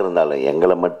யாராக இருந்தாலும்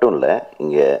எங்களை மட்டும் இல்லை,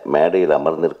 இங்கே மேடையில்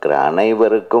அமர்ந்திருக்கிற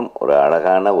அனைவருக்கும் ஒரு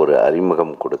அழகான ஒரு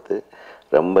அறிமுகம் கொடுத்து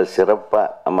ரொம்ப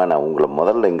சிறப்பாக, அம்மா நான் உங்களை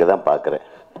முதல்ல இங்கே தான் பார்க்குறேன்,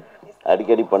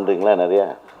 அடிக்கடி பண்ணுறீங்களா,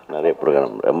 நிறைய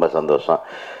ப்ரோக்ராம், ரொம்ப சந்தோஷம்.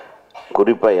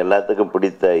 குறிப்பாக எல்லாத்துக்கும்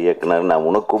பிடித்த இயக்குனர், நான்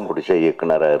உனக்கும் பிடிச்ச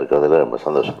இயக்குனராக இருக்கிறதுல ரொம்ப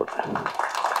சந்தோஷப்படுறேன்.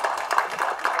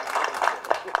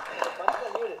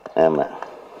 ஆமாம்,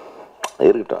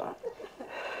 இருக்கட்டும்.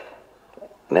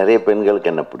 நிறைய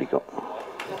பெண்களுக்கு என்ன பிடிக்கும்,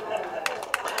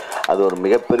 அது ஒரு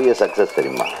மிகப்பெரிய சக்ஸஸ்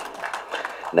தெரியுமா.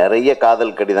 நிறைய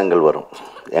காதல் கடிதங்கள் வரும்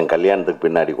என் கல்யாணத்துக்கு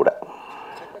பின்னாடி கூட.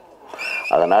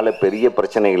 அதனால் பெரிய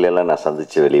பிரச்சனைகள் எல்லாம் நான்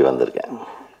சந்தித்து வெளியே வந்திருக்கேன்.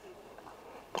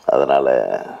 அதனால்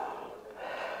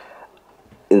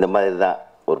இந்த மாதிரி தான்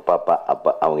ஒரு பாப்பா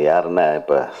அப்பா, அவங்க யாருன்னா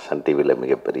இப்போ சன் டிவியில்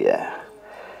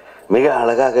மிக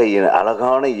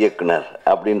அழகான இயக்குனர்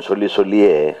அப்படின்னு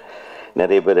சொல்லியே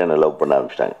நிறைய பேர் என்னை லவ் பண்ண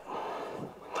ஆரம்பிச்சிட்டாங்க.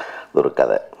 இது ஒரு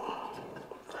கதை.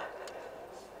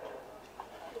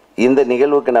 இந்த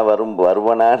நிகழ்வுக்கு நான்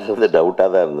வருவேனான்றது டவுட்டாக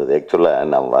தான் இருந்தது.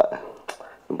 ஆக்சுவலாக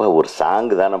இப்போ ஒரு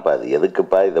சாங்கு தானேப்பா, அது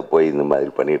எதுக்குப்பா இதை போய் இந்த மாதிரி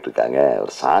பண்ணிகிட்ருக்காங்க,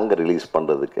 ஒரு சாங்கை ரிலீஸ்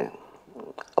பண்ணுறதுக்கு.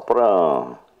 அப்புறம்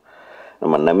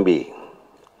நம்ம நம்பி,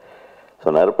 ஸோ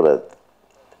சொன்னார். அப்புறம்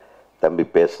தம்பி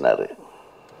பேசினார்.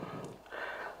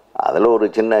 அதில் ஒரு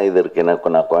சின்ன இது இருக்குது. எனக்கு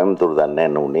நான் கோயம்புத்தூர் தானே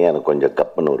என்ன ஒன்று எனக்கு கொஞ்சம்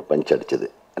கப்புன்னு ஒரு பஞ்ச் அடிச்சது.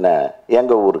 ஏன்னா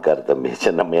எங்கள் ஊருக்கார் தம்பி,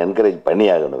 சரி நம்ம என்கரேஜ் பண்ணி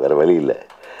ஆகணும், வேறு வழி இல்லை.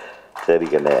 சரி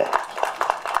கண்ணே.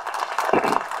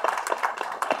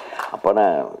 அப்போ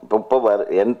நான் இப்போ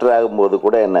என்ட்ரு ஆகும்போது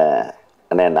கூட என்ன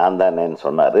நான் தானேன்னு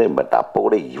சொன்னார். பட் அப்போ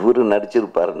கூட இவர்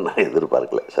நடிச்சிருப்பாருன்னு நான்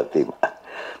எதிர்பார்க்கல சத்தியமாக.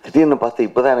 திடீர்னு பார்த்து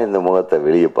இப்போ தானே இந்த முகத்தை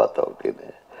வெளியே பார்த்தோம் அப்படின்னு.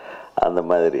 அந்த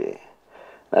மாதிரி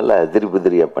நல்லா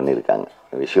திருப்பியாக பண்ணியிருக்காங்க.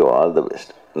 Wish you all the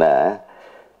best. ஏன்னா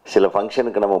சில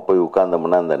ஃபங்க்ஷனுக்கு நம்ம போய்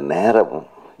உட்கார்ந்தோம்னா அந்த நேரம்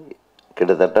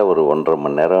கிட்டத்தட்ட ஒரு 1.5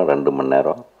 மணி நேரம் 2 மணி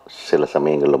நேரம், சில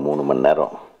சமயங்களில் 3 மணி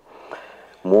நேரம்.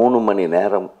 3 மணி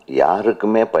நேரம்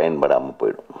யாருக்குமே பயன்படாமல்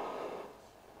போயிடும்.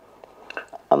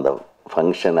 அந்த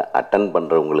ஃபங்க்ஷனை அட்டன்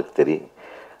பண்ணுறவங்களுக்கு சரி,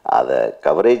 அதை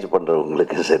கவரேஜ்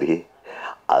பண்ணுறவங்களுக்கு சரி,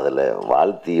 அதில்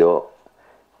வாழ்த்தியோ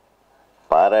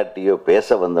பாராட்டியோ பேச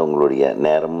வந்தவங்களுடைய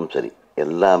நேரமும் சரி,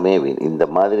 எல்லாமே இந்த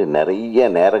மாதிரி நிறைய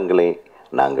நேரங்களை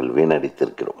நாங்கள்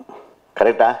வீணடித்திருக்கிறோம்.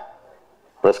 கரெக்டா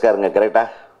புரஸ்காரங்க? கரெக்டா?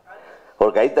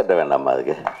 ஒரு கைத்தட்ட வேண்டாமா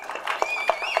அதுக்கு?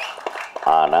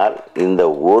 ஆனால் இந்த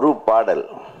ஒரு பாடல்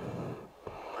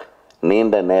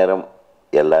நீண்ட நேரம்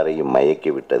எல்லாரையும்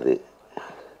மயக்கி விட்டது.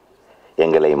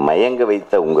 எங்களை மயங்க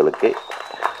வைத்த உங்களுக்கு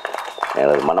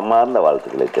எனது மனமார்ந்த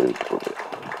வாழ்த்துக்களை தெரிவித்துக் கொள்கிறேன்.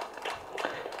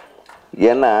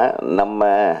 ஏன்னா நம்ம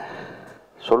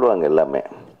சொல்லுவாங்க எல்லாமே,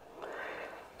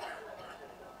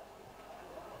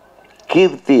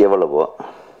 கீர்த்தி எவ்வளவோ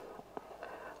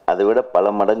அதை விட பல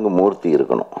மடங்கு மூர்த்தி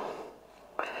இருக்கணும்.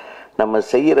 நம்ம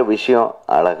செய்கிற விஷயம்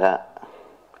அழகாக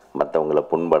மற்றவங்களை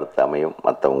புண்படுத்தாமையும்,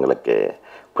 மற்றவங்களுக்கு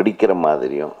பிடிக்கிற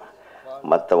மாதிரியும்,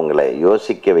 மற்றவங்களை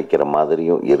யோசிக்க வைக்கிற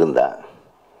மாதிரியும் இருந்தால்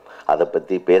அதை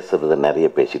பற்றி பேசுகிறது நிறைய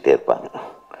பேசிகிட்டே இருப்பாங்க.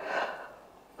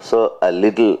 So a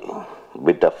little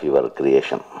bit of your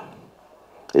creation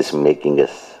is making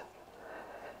us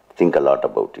think a lot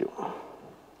about you.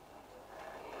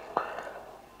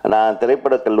 நான்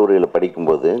திரைப்படக் கல்லூரியில்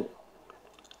படிக்கும்போது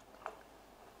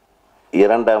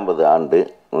 2வது ஆண்டு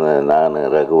நான்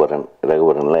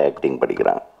ரகுவரனில் ஆக்டிங்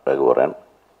படிக்கிறான். ரகுவரன்,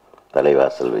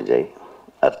 தலைவாசல் விஜய்,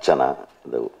 அர்ச்சனா,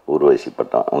 இந்த ஊர்வசி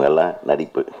பட்டம், அவங்கெல்லாம்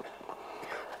நடிப்பு.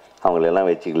 அவங்களெல்லாம்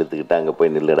வச்சு இழுத்துக்கிட்டு அங்கே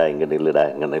போய் நில்லுடா, இங்கே நில்லுடா,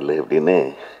 இங்கே நில்லு அப்படின்னு.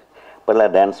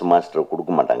 இப்போல்லாம் டான்ஸ் மாஸ்டர்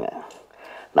கொடுக்க மாட்டாங்க.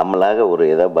 நம்மளாக ஒரு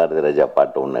ஏதோ பாரதி ராஜா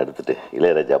பாட்டு ஒன்று எடுத்துகிட்டு,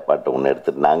 இளையராஜா பாட்டு ஒன்று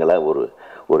எடுத்துகிட்டு நாங்களாக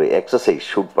ஒரு எக்ஸசைஸ்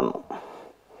ஷூட் பண்ணோம்.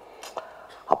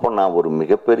 அப்போ நான் ஒரு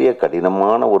மிகப்பெரிய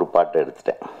கடினமான ஒரு பாட்டை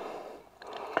எடுத்துட்டேன்.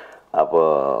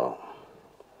 அப்போது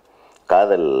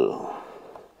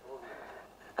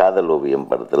காதல் ஓவியம்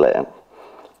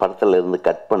படத்தில் இருந்து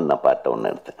கட் பண்ண பாட்டை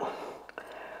ஒன்று எடுத்தேன்.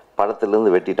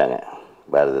 படத்துலேருந்து வெட்டிட்டாங்க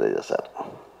பாரதி ராஜா சார்.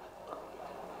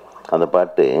 அந்த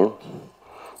பாட்டு,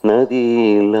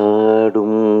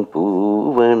 நதியிலாடும்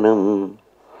பூவனம்,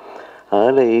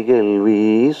 அலைகள்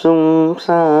வீசும்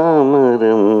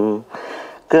சாமரம்,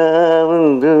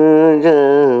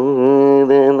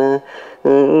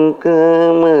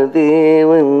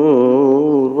 காமதேவன்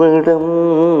ஊர்வடம்,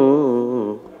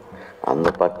 அந்த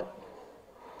பாட்டு.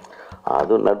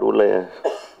 அதுவும் நடுவில்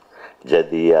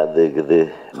ஜதி அது இது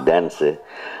டான்ஸு,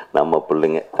 நம்ம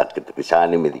பிள்ளைங்க தக்கு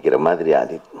சாணி மிதிக்கிற மாதிரி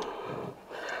ஆடி.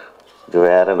 இது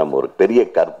வேறு நம்ம ஒரு பெரிய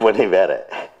கற்பனை வேறு.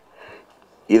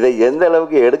 இதை எந்த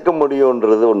அளவுக்கு எடுக்க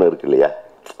முடியுன்றது ஒன்று இருக்கு இல்லையா?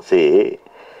 சரி,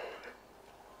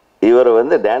 இவரை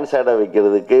டான்ஸ் ஆட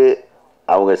வைக்கிறதுக்கு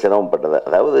அவங்க சிரமப்பட்டதை,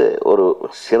 அதாவது ஒரு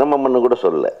சிரமம்னு கூட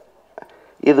சொல்லலை.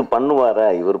 இது பண்ணுவாரா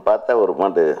இவர் பார்த்தா ஒரு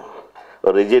மாட்டு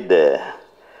ஒரு ரிஜிட்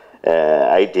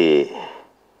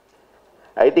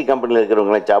ஐடி கம்பெனியில்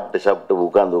இருக்கிறவங்களாம் சாப்பிட்டு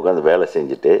உட்காந்து வேலை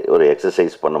செஞ்சுட்டு ஒரு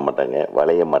எக்ஸசைஸ் பண்ண மாட்டாங்க,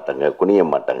 வளைய மாட்டாங்க, குனிய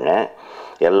மாட்டாங்க.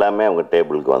 எல்லாமே அவங்க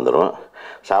டேபிளுக்கு வந்துடும்.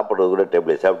 சாப்பிட்றது கூட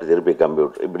டேபிளில் சாப்பிட்டு திருப்பி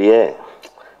கம்ப்யூட்டர், இப்படியே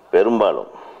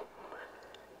பெரும்பாலும்.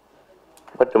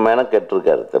 பட்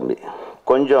மெனக்கெட்டிருக்காரு தம்பி.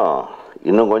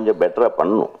 இன்னும் கொஞ்சம் பெட்டராக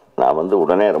பண்ணணும். நான்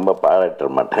உடனே ரொம்ப பாராட்ட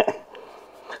மாட்டேன்.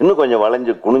 இன்னும் கொஞ்சம்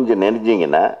வளைஞ்சு குனிஞ்சு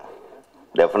நெறிஞ்சிங்கன்னா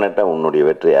டெஃபினட்டாக உன்னுடைய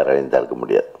வெற்றி யாராலையும் தடுக்க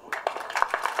முடியாது.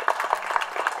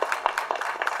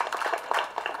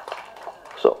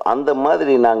 ஸோ அந்த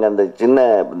மாதிரி நாங்கள் அந்த சின்ன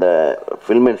இந்த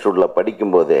ஃபில்ம் இன்ஸ்டியூட்டில்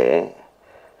படிக்கும்போதே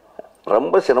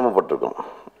ரொம்ப சிரமப்பட்டிருக்கோம்.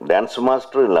 டான்ஸ்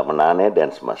மாஸ்டரும் இல்லாமல் நானே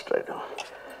டான்ஸ் மாஸ்டர் ஆகிடும்.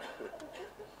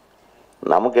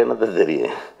 நமக்கு என்னத்தை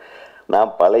தெரியும்? நான்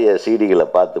பழைய சிடிகளை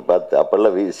பார்த்து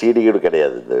அப்போல்லாம் சிடிகள்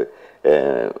கிடையாது, இந்த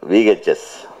விஹெச்எஸ்,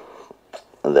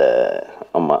 அந்த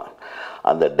ஆமாம்,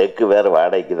 அந்த டெக்கு வேறு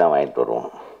வாடகைக்கு தான் வாங்கிட்டு வருவோம்.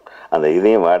 அந்த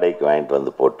இதையும் வாடகைக்கு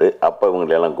வாங்கிட்டு போட்டு அப்போ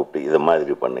இவங்களெல்லாம் கூப்பிட்டு இதை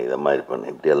மாதிரி பண்ணு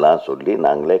இப்படியெல்லாம் சொல்லி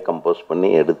நாங்களே கம்போஸ் பண்ணி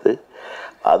எடுத்து,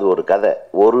 அது ஒரு கதை,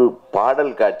 ஒரு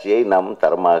பாடல் காட்சியை நாம்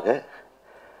தரமாக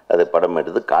அதை படம்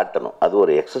எடுத்து காட்டணும். அது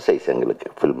ஒரு எக்ஸசைஸ் எங்களுக்கு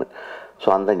ஃபில்மு. ஸோ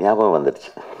அந்த ஞாபகம்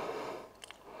வந்துடுச்சு.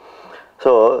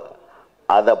 ஸோ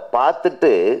அதை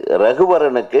பார்த்துட்டு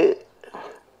ரகுவரனுக்கு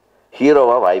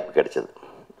ஹீரோவாக வாய்ப்பு கிடைச்சது.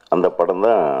 அந்த படம்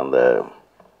தான் அந்த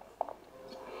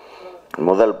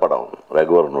முதல் படம்,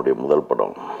 ரகுவரனுடைய முதல்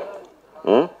படம்,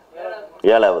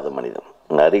 ஏழாவது மனிதன்.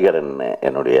 ஹரிகரன்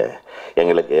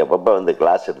எங்களுக்கு எப்பப்போ வந்து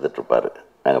கிளாஸ் எடுத்துகிட்ருப்பார்.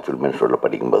 நாங்கள் ஃபில்ம் இன்ஸ்டியூட்டில்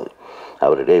படிக்கும்போது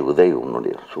அவருடைய உதவி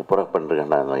உன்னுடைய சூப்பராக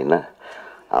பண்ணுறேன்னா என்ன,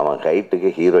 அவன் ஹைட்டுக்கு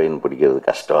ஹீரோயின் பிடிக்கிறது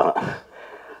கஷ்டம்,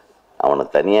 அவனை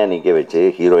தனியாக நிற்க வச்சு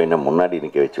ஹீரோயினை முன்னாடி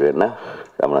நிற்க வச்சு வேணா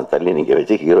அவனை தள்ளி நிற்க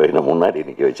வச்சு ஹீரோயினை முன்னாடி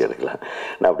நிற்க வச்சு எடுக்கலாம்.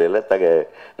 நான் அப்படியெல்லாம்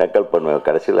நக்கல் பண்ணுவேன்.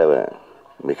 கடைசியில் அவன்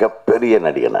மிகப்பெரிய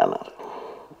நடிகன் ஆனார்.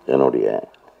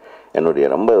 என்னுடைய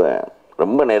ரொம்ப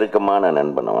ரொம்ப நெருக்கமான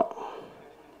நண்பன் அவன்.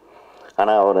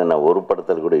 ஆனால் அவர் என்னை ஒரு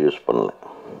படத்தில் கூட யூஸ் பண்ணல.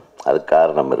 அதுக்கு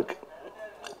காரணம் இருக்குது.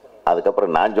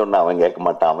 அதுக்கப்புறம் நான் சொன்னேன் அவன் கேட்க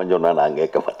மாட்டான், அவன் சொன்னால் நான்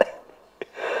கேட்க மாட்டேன்.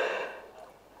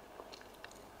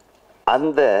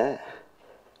 அந்த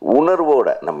உணர்வோட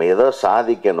நம்ம ஏதோ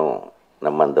சாதிக்கணும்,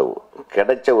 நம்ம அந்த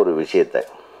கிடைச்ச ஒரு விஷயத்தை,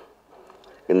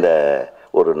 இந்த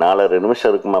ஒரு 4.5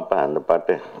 நிமிஷம் இருக்குமாப்பா அந்த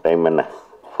பாட்டு, டைம் என்ன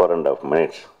 4.5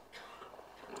 minutes,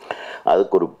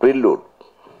 அதுக்கு ஒரு ப்ரில்யூட்.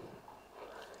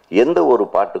 எந்த ஒரு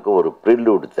பாட்டுக்கும் ஒரு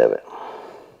ப்ரில்யூட் தேவை.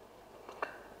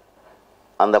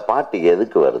 அந்த பாட்டு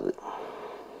எதுக்கு வருது,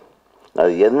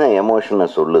 அது என்ன எமோஷனை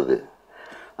சொல்லுது,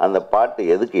 அந்த பாட்டு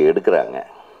எதுக்கு எடுக்கிறாங்க,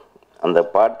 அந்த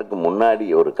பாட்டுக்கு முன்னாடி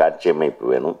ஒரு காட்சி அமைப்பு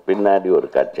வேணும், பின்னாடி ஒரு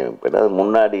காட்சி அமைப்பு வேணும். அது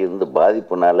முன்னாடி இருந்து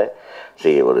பாதிப்புனால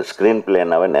ஒரு ஸ்க்ரீன்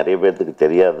பிளேனாவே நிறைய பேர்த்துக்கு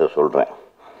தெரியாத சொல்கிறேன்.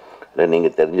 இல்லை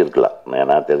நீங்கள் தெரிஞ்சிருக்கலாம்,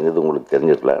 நான் தெரிஞ்சது உங்களுக்கு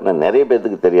தெரிஞ்சிருக்கலாம். ஆனால் நிறைய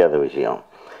பேர்த்துக்கு தெரியாத விஷயம்,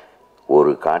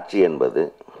 ஒரு காட்சி என்பது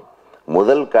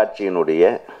முதல் காட்சியினுடைய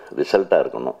ரிசல்ட்டாக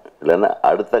இருக்கணும், இல்லைன்னா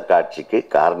அடுத்த காட்சிக்கு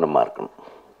காரணமாக இருக்கணும்.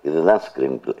 இதுதான்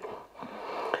screen play.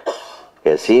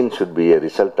 A scene should be a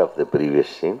result of the previous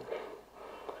scene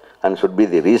and should be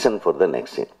the reason for the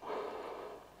next scene.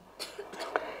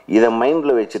 இதை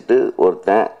மைண்டில் வச்சுட்டு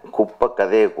ஒருத்தன் குப்பை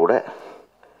கதையை கூட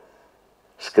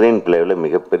ஸ்க்ரீன் பிளேவில்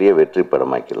மிகப்பெரிய வெற்றி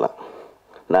படமாக்கிடலாம்.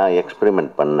 நான்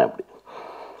எக்ஸ்பெரிமெண்ட் பண்ணேன். அப்படி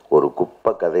ஒரு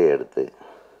குப்பை கதையை எடுத்து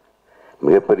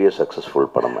மிகப்பெரிய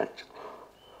சக்ஸஸ்ஃபுல் படமாச்சு.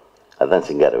 அதுதான்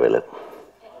சிங்காரவேலர்.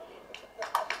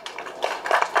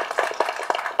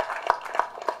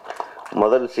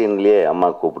 முதல் சீன்லேயே அம்மா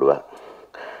கூப்பிடுவா,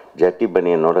 ஜட்டி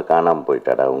பனியனோட காணாமல்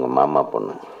போயிட்டாடா அவங்க மாமா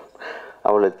பொண்ணு,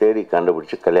 அவளை தேடி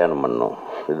கண்டுபிடிச்சி கல்யாணம் பண்ணணும்,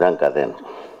 இதுதான் கதைன்னு.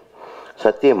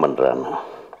 சத்தியம் பண்ணுறான்னு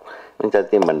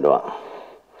சத்தியம் பண்ணுவான்.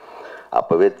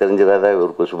 அப்போவே தெரிஞ்சிடாத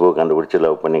ஒரு குசுபுவை கண்டுபிடிச்சி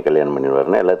லவ் பண்ணி கல்யாணம்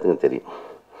பண்ணிடுவாருன்னு எல்லாத்துக்கும் தெரியும்.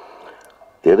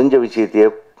 தெரிஞ்ச விஷயத்தையே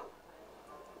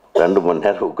 2 மணி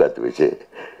நேரம் உட்காந்து வச்சு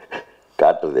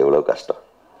காட்டுறது எவ்வளோ கஷ்டம்.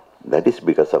 That is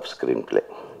because off screen play.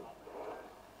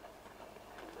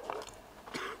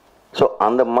 So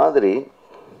அந்த மாதிரி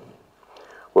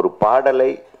ஒரு பாடலை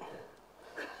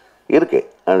இருக்குது,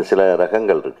 அது சில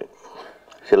ரகங்கள் இருக்குது.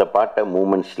 சில பாட்டை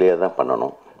மூமெண்ட்ஸ்லேயே தான்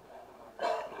பண்ணணும்,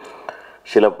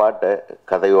 சில பாட்டை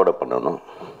கதையோடு பண்ணணும்,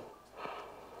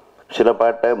 சில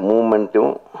பாட்டை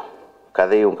மூமெண்ட்டும்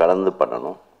கதையும் கலந்து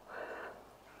பண்ணணும்.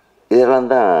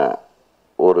 இதெல்லாம் தான்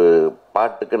ஒரு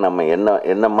பாட்டுக்கு நம்ம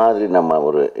என்ன மாதிரி நம்ம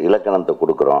ஒரு இலக்கணத்தை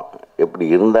கொடுக்குறோம், எப்படி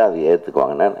இருந்தால் அது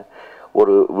ஏற்றுக்குவாங்கன்னா,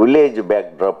 ஒரு வில்லேஜ்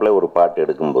பேக்ட்ராப்பில் ஒரு பாட்டு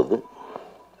எடுக்கும்போது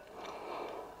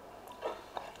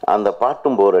அந்த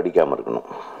பாட்டும் போர் அடிக்காமல் இருக்கணும்.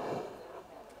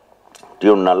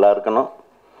 டியூன் நல்லா இருக்கணும்,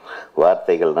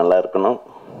 வார்த்தைகள் நல்லா இருக்கணும்.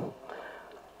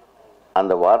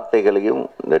 அந்த வார்த்தைகளையும்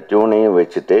இந்த டியூனையும்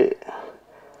வச்சுட்டு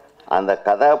அந்த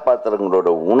கதாபாத்திரங்களோட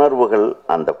உணர்வுகள்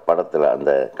அந்த படத்தில்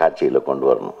அந்த காட்சியில் கொண்டு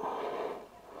வரணும்.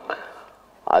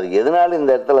 அது எதனால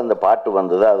இந்த இடத்துல அந்த பாட்டு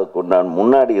வந்ததோ அதுக்கு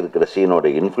முன்னாடி இருக்கிற சீனோட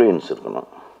இன்ஃப்ளூயன்ஸ் இருக்கணும்.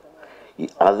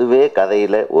 அதுவே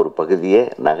கதையில் ஒரு பகுதியை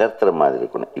நகர்த்துற மாதிரி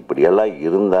இருக்கணும். இப்படியெல்லாம்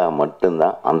இருந்தால்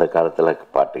மட்டும்தான் அந்த காலத்தில்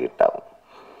பாட்டு ஹிட் ஆகும்.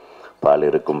 பால்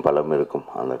இருக்கும் பழம் இருக்கும்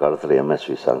அந்த காலத்தில்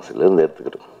எம்எஸ்வி சாங்ஸ்லேருந்து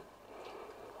எடுத்துக்கிட்டோம்.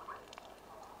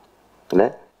 இல்லை,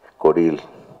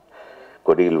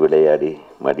 கொடியில் விளையாடி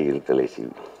மடியில் தலைசி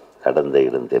கடந்த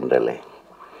இருந்தென்றலை,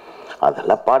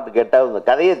 அதெல்லாம் பாட்டு கேட்டால் அந்த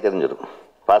கதையே தெரிஞ்சிடும்.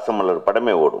 பாசமலர்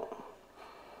படமே ஓடும்.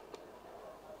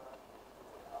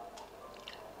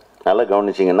 நல்லா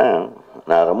கவனிச்சிங்கன்னா,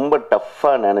 நான் ரொம்ப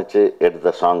டஃப்பாக நினச்சி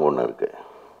எடுத்த சாங் ஒன்று இருக்குது,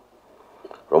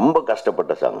 ரொம்ப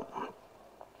கஷ்டப்பட்ட சாங்.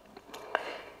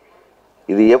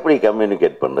 இது எப்படி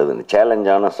கம்யூனிகேட் பண்ணுறதுன்னு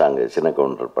சேலஞ்சான சாங்கு. சின்ன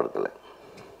கவுண்டர் படத்தில்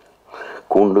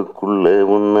கூண்டுக்குள்ளே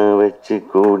உன்னை வச்சு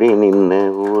கூடி நின்று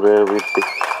ஊரை விட்டு,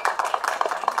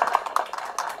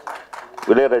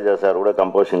 இளையராஜா சார் கூட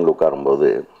கம்போசிங்கில் உட்காரும்போது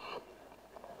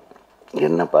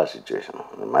என்னப்பா சுச்சுவேஷன்,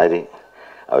 இந்த மாதிரி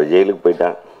அவர் ஜெயிலுக்கு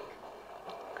போயிட்டான்,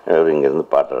 அவர் இங்கேருந்து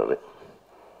பாடுறாரு,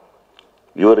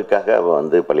 இவருக்காக அவள்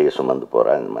வந்து பழைய சுமந்து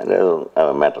போகிறா, இந்த மாதிரி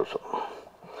அவன் மேட்டர்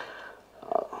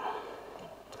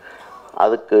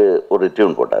அதுக்கு ஒரு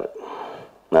டியூன் போட்டார்.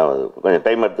 நான் கொஞ்சம்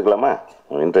டைம் எடுத்துக்கலாமா?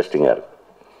 இன்ட்ரெஸ்டிங்காக இருக்கும்,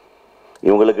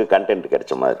 இவங்களுக்கு கண்டென்ட்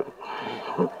கிடைச்ச மாதிரி இருக்கும்.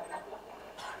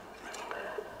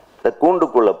 இந்த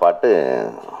கூண்டுக்குள்ள பாட்டு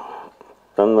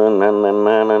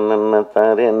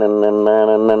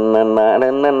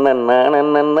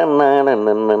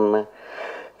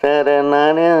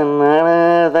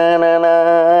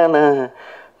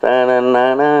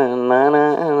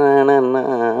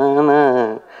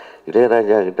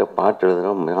இளையராஜா கிட்ட பாட்டு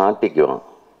எழுதுகிறோம், மாட்டிக்குவோம்.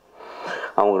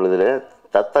 அவங்களதுல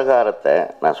தத்தகாரத்தை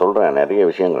நான் சொல்கிறேன், நிறைய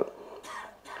விஷயங்கள்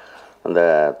அந்த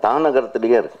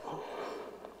தானகரத்துலேயே இருக்கு,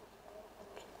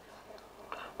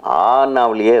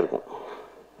 ஆனாவிலேயே இருக்கும்.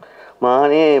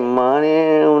 மானே மானே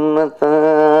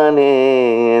உன்னத்தானே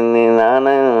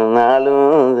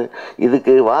நானும்,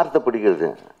 இதுக்கு வார்த்தை பிடிக்கிறது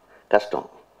கஷ்டம்.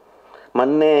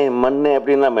 மண்ணே மண்ணே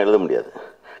அப்படின்னு நம்ம எழுத முடியாது,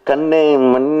 கண்ணே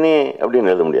மண்ணே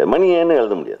அப்படின்னு எழுத முடியாது, மணியேன்னு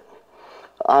எழுத முடியாது.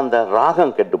 அந்த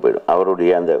ராகம் கெட்டு போயிடும்,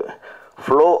 அவருடைய அந்த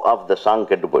ஃப்ளோ ஆஃப் த சாங்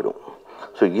கெட்டு போயிடும்.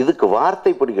 ஸோ இதுக்கு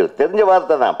வார்த்தை பிடிக்கிறது, தெரிஞ்ச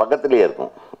வார்த்தை தான் பக்கத்துலேயே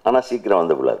இருக்கும், ஆனால் சீக்கிரம்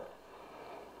வந்து விடாது.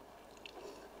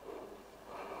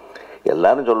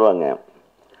 எல்லாரும் சொல்லுவாங்க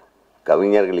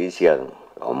கவிஞர்கள் ஈஸியாக,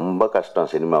 ரொம்ப கஷ்டம்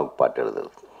சினிமாவுக்கு பாட்டு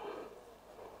எழுதுறது.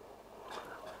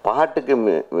 பாட்டுக்கு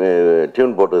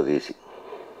டியூன் போட்டது ஈஸி.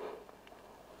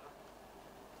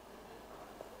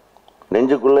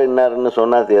 நெஞ்சுக்குள்ளே இன்னாருன்னு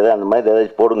சொன்னா தெரியாது, அந்த மாதிரி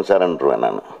ஏதாச்சும் போடுங்க சார்ன்றுவேன்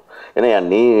நான். ஏன்னா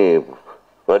நீ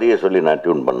வரியை சொல்லி நான்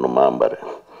டியூன் பண்ணணுமா பாரு,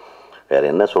 வேறு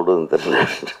என்ன சொல்கிறதுன்னு தெரியல.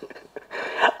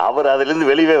 அவர்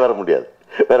அதிலேருந்து வெளியே வர முடியாது,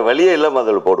 வேறு வழியே இல்லாமல்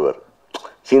அதில் போடுவார்.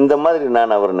 இந்த மாதிரி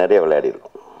நான் அவர் நிறைய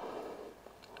விளையாடியிருக்கோம்,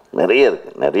 நிறைய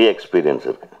இருக்குது, நிறைய எக்ஸ்பீரியன்ஸ்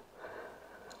இருக்குது.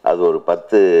 அது ஒரு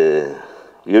 10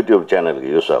 யூடியூப் சேனலுக்கு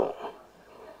யூஸ் ஆகும்.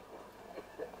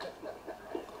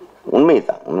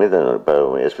 உண்மைதான். இப்போ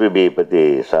எஸ்பிபி பற்றி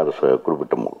சார்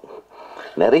குறிப்பிட்ட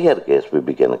நிறைய இருக்குது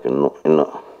எஸ்பிபிக்கு. எனக்கு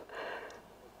இன்னும்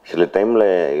சில டைமில்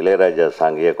இளையராஜா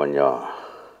சாங்கையே கொஞ்சம்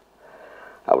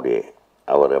அப்படியே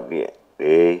அவர் அப்படியே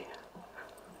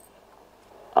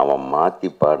அவன் மாற்றி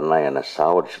பாடினா என்னை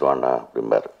சாவடிச்சிடுவான்டா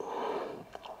அப்படிம்பார்.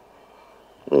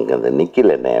 இங்கே அந்த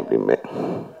நிற்கல என்ன அப்படிம்பே,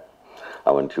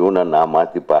 அவன் டியூனை நான்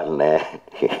மாற்றி பாடினேன்,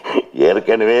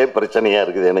 ஏற்கனவே பிரச்சனையாக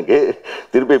இருக்குது எனக்கு,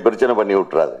 திருப்பி பிரச்சனை பண்ணி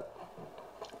விட்றாது.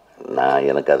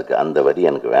 எனக்கு அதுக்கு அந்த வரி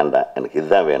எனக்கு வேண்டாம், எனக்கு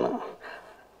இதுதான் வேணும்.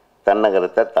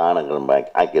 தன்னகரத்தை தானகரம்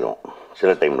ஆக்கிடுவோம்.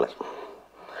 சில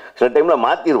டைமில்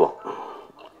மாற்றிடுவோம்,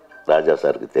 ராஜா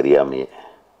சாருக்கு தெரியாமையே.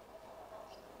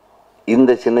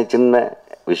 இந்த சின்ன சின்ன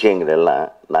விஷயங்கள் எல்லாம்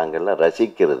நாங்கள் எல்லாம்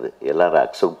ரசிக்கிறது, எல்லாரும்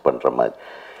அக்செப்ட் பண்ணுற மாதிரி.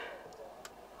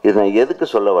 இது நான் எதுக்கு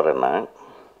சொல்ல வரேன்னா,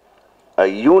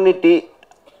 யூனிட்டி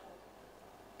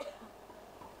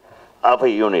ஆஃப்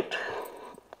அ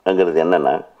யூனிட்ங்கிறது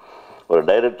என்னென்னா, ஒரு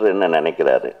டைரக்டர் என்ன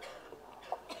நினைக்கிறாரு,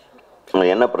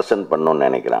 என்ன ப்ரெசென்ட் பண்ணணும்னு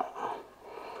நினைக்கிறான்,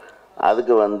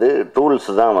 அதுக்கு டூல்ஸ்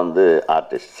தான்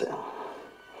ஆர்டிஸ்ட்ஸு.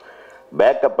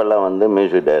 பேக்கப் எல்லாம்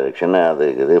மியூசிக் டைரக்ஷன், அது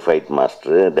இது ஃபைட்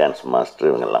மாஸ்டரு, டான்ஸ் மாஸ்டர்,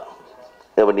 இவங்கெல்லாம்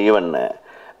ஈவன்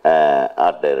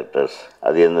ஆர்ட் டைரக்டர்ஸ்,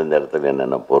 அது எந்தெந்த இடத்துல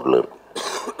என்னென்ன பொருள் இருக்கும்.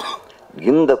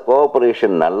 இந்த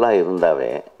கோஆப்ரேஷன் நல்லா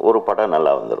இருந்தாவே ஒரு படம்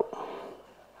நல்லா வந்துடும்.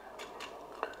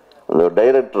 அந்த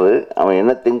டைரக்டரு அவன்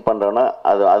என்ன திங்க் பண்ணுறானோ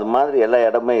அது மாதிரி எல்லா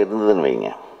இடமே இருந்ததுன்னு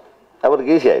வைங்க,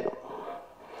 அவருக்கு ஈஸி ஆகிடும்.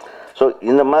 ஸோ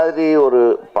இந்த மாதிரி ஒரு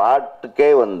பாட்டுக்கே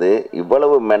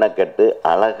இவ்வளவு மெனக்கட்டு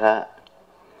அழகாக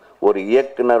ஒரு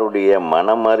இயக்குனருடைய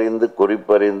மனமறிந்து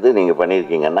குறிப்பறிந்து நீங்கள்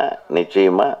பண்ணியிருக்கீங்கன்னா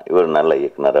நிச்சயமாக இவர் நல்ல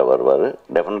இயக்குனராக வருவார்,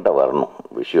 டெஃபினட்டாக வரணும்.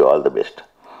 Wish you all the best.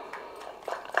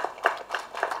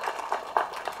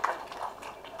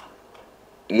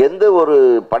 எந்த ஒரு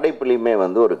படைப்புலையுமே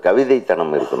ஒரு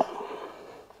கவிதைத்தனம் இருக்கணும்.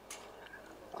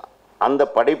 அந்த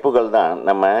படைப்புகள் தான்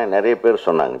நம்ம நிறைய பேர்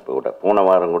சொன்னாங்க. இப்போ கூட போன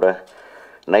வாரம் கூட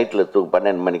நைட்டில்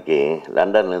 12 மணிக்கு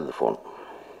லண்டன்லேருந்து ஃபோன்.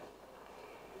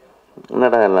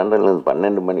 என்னடா லண்டன்லேருந்து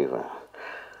 12 மணிக்கு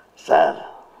சார்,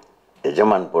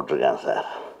 எஜமான் போட்டிருக்கான் சார்,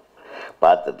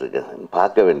 பார்த்துட்ருக்கேன்.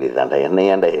 பார்க்க வேண்டியதாண்டா, என்ன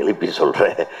ஏன்டா எழுப்பி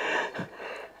சொல்கிறேன்.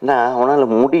 நான் அவனால்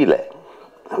முடியல,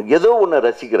 ஏதோ ஒன்று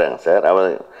ரசிக்கிறாங்க சார்.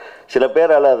 சில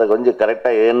பேரால் அதை கொஞ்சம்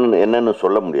கரெக்டாக என்னன்னு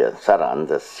சொல்ல முடியாது சார்.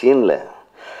 அந்த சீனில்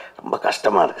ரொம்ப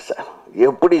கஷ்டமாக இருக்குது சார்.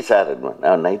 எப்படி சார்?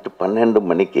 நான் நைட்டு 12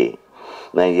 மணிக்கு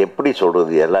நான் எப்படி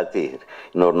சொல்கிறது, எல்லாத்தையும்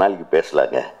இன்னொரு நாளைக்கு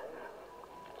பேசலாங்க.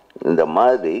 இந்த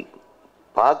மாதிரி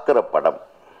பார்க்குற படம்,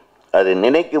 அது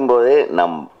நினைக்கும் போதே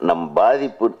நம்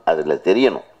பாதிப்பு அதில்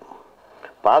தெரியணும்,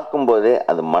 பார்க்கும்போதே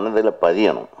அது மனதில்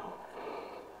பதியணும்.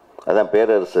 அதான்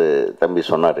பேரரசு தம்பி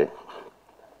சொன்னார்.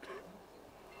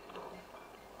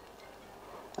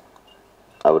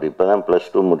 அவர் இப்போ தான்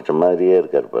 +2 முடித்த மாதிரியே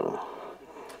இருக்கார் பாருங்க.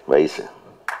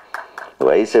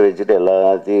 வயசை வச்சுட்டு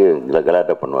எல்லாத்தையும்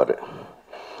கலாட்டை பண்ணுவார்.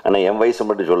 ஆனால் என் வயசை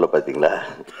மட்டும் சொல்ல பார்த்தீங்களா,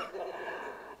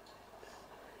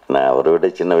 நான் அவரை விட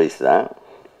சின்ன வயசு தான்.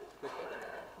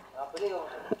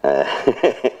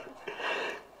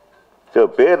 ஸோ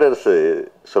பேரரசு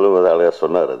சொல்லுவது அழகாக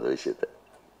சொன்னார் அந்த விஷயத்தை.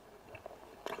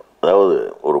 அதாவது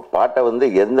ஒரு பாட்டை வந்து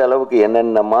எந்த அளவுக்கு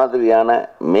என்னென்ன மாதிரியான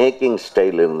மேக்கிங்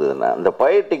ஸ்டைல் இருந்ததுன்னா, அந்த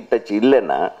பொயட்டிக் டச்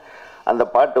இல்லைன்னா அந்த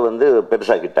பாட்டு வந்து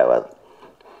பெருசாக ஹிட் ஆகாது.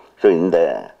 ஸோ இந்த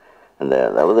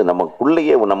அதாவது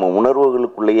நமக்குள்ளேயே நம்ம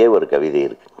உணர்வுகளுக்குள்ளேயே ஒரு கவிதை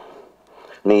இருக்குது.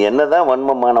 நீ என்ன தான்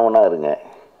வன்மமானவனாக இருங்க,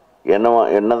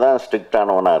 என்ன தான்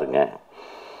ஸ்ட்ரிக்டானவனாக இருங்க,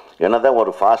 என்ன தான்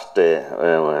ஒரு ஃபாஸ்ட்டு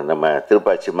நம்ம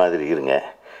திருப்பாச்சி மாதிரி இருங்க,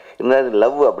 இருந்தாலும்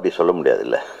லவ் அப்படி சொல்ல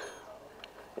முடியாதுல்ல.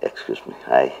 எக்ஸ்கியூஸ் மீ,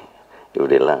 ஹாய்,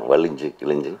 இப்படியெல்லாம் வலிஞ்சு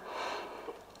கிழிஞ்சு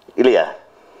இல்லையா?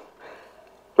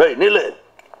 ஏய் நில்லு,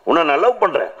 உன்னை நான் லவ்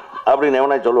பண்ணுறேன் அப்படின்னு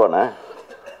எவனா சொல்லுவானா?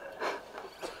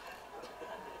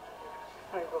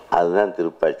 அதுதான்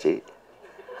திருப்பாச்சி,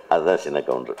 அதுதான் சின்ன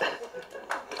கவுண்டர்.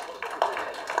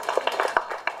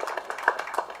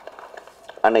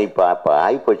 ஆனால் இப்போ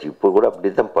ஆகிப்போச்சு. இப்போ கூட அப்படி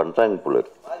தான் பண்ணுறாங்க போல,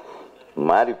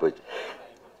 மாறி போச்சு.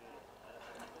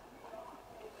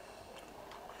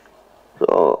 ஸோ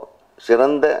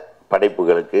சிறந்த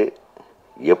படைப்புகளுக்கு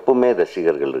எப்பவுமே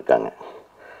ரசிகர்கள் இருக்காங்க.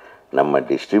 நம்ம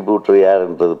டிஸ்ட்ரிபியூட்டர்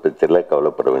யாருன்றது பற்றியெல்லாம்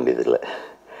கவலைப்பட வேண்டியதில்லை,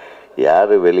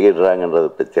 யார்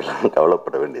வெளியிடுறாங்கன்றதை பற்றியெல்லாம்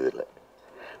கவலைப்பட வேண்டியதில்லை.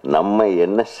 நம்ம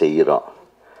என்ன செய்கிறோம்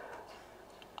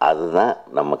அதுதான்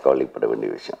நம்ம கவலைப்பட வேண்டிய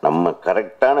விஷயம். நம்ம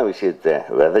கரெக்டான விஷயத்தை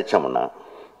விதைச்சோம்னா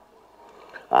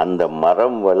அந்த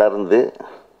மரம் வளர்ந்து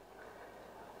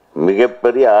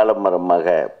மிகப்பெரிய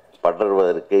ஆலமரமாக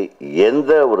படர்வதற்கு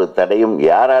எந்த ஒரு தடையும்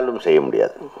யாராலும் செய்ய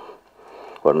முடியாது.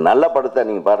 ஒரு நல்ல படத்தை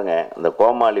நீங்கள் பாருங்கள், இந்த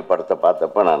கோமாளி படத்தை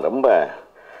பார்த்தப்ப நான் ரொம்ப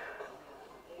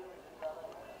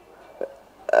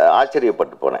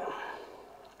ஆச்சரியப்பட்டு போனேன்.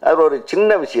 அது ஒரு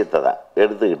சின்ன விஷயத்தை தான்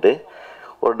எடுத்துக்கிட்டு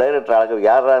ஒரு டைரக்டர் அழகாக,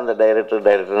 யாரா அந்த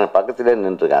டைரக்டர் பக்கத்துலேயே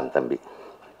நின்றுருக்கான் அந்த தம்பி.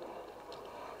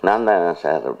 நான் தான்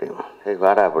சார் அப்படின்னு, சரி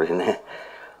வாடா அப்படின்னு.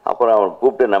 அப்புறம் அவன்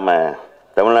கூப்பிட்டு நம்ம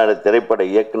தமிழ்நாடு திரைப்பட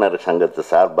இயக்குனர் சங்கத்து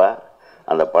சார்பாக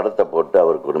அந்த படத்தை போட்டு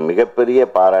அவருக்கு ஒரு மிகப்பெரிய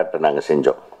பாராட்டு நாங்கள்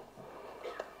செஞ்சோம்.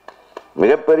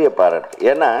 மிகப்பெரிய பாராட்டு.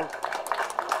 ஏன்னா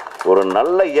ஒரு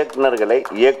நல்ல இயக்குனர்களை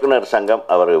இயக்குனர் சங்கம்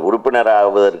அவர்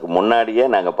உறுப்பினராகுவதற்கு முன்னாடியே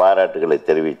நாங்கள் பாராட்டுகளை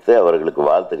தெரிவித்து அவர்களுக்கு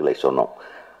வாழ்த்துக்களை சொன்னோம்.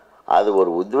 அது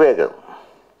ஒரு உத்வேகம்.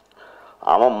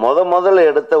 அவன் முதல்ல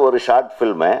எடுத்த ஒரு ஷார்ட்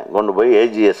ஃபில்மை கொண்டு போய்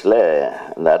ஏஜிஎஸில்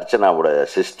இந்த அர்ச்சனாவோட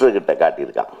சிஸ்டர்கிட்ட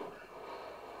காட்டியிருக்கான்.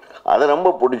 அதை ரொம்ப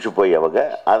பிடிச்சி போய் அவங்க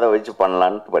அதை வச்சு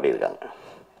பண்ணலான்ட்டு பண்ணியிருக்காங்க.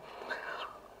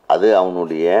 அது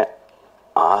அவனுடைய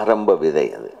ஆரம்ப விதை.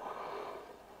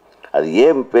 அது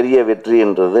ஏன் பெரிய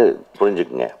வெற்றின்றது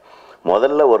புரிஞ்சுக்குங்க.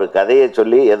 முதல்ல ஒரு கதையை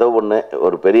சொல்லி ஏதோ ஒன்று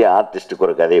ஒரு பெரிய ஆர்டிஸ்ட்டுக்கு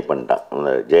ஒரு கதையை பண்ணிட்டான்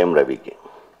இந்த ஜெயம் ரவிக்கு.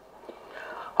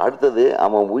 அடுத்தது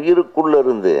அவன் உயிருக்குள்ளே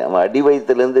இருந்து அவன் அடி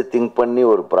வயிற்றுலேருந்து திங்க் பண்ணி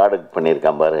ஒரு ப்ராடக்ட்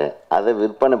பண்ணியிருக்கான் பாரு, அதை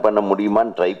விற்பனை பண்ண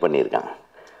முடியுமான்னு ட்ரை பண்ணியிருக்கான்.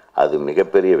 அது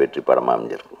மிகப்பெரிய வெற்றி படமாக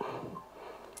அமைஞ்சிருக்கும்.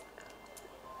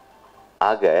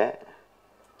 ஆக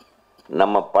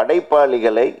நம்ம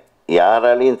படைப்பாளிகளை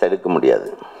யாராலையும் தடுக்க முடியாது.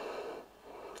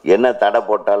 என்ன தடை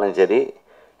போட்டாலும் சரி,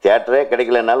 தியேட்டரே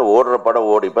கிடைக்கலனாலும் ஓடுற படம்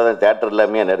ஓடு. இப்போ தான் தியேட்டர்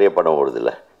இல்லாமையே நிறைய படம்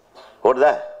ஓடுதில்ல,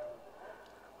 ஓடுதா?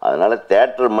 அதனால்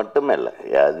தியேட்டர் மட்டுமே இல்லை,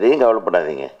 அதையும்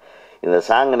கவலைப்படாதீங்க. இந்த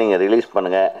சாங்கை நீங்கள் ரிலீஸ்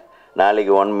பண்ணுங்கள்,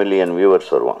 நாளைக்கு 1 மில்லியன்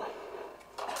வியூவர்ஸ் வருவான்.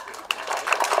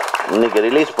 இன்றைக்கி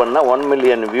ரிலீஸ் பண்ணால் 1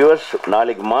 மில்லியன் வியூவர்ஸ்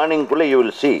நாளைக்கு மார்னிங்குள்ளே you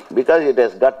will see, because it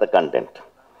has got the content,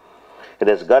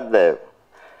 it has got the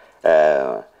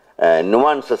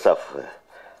nuances of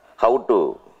how to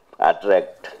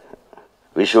attract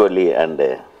visually and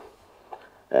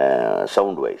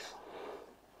sound wise.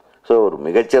 So ஒரு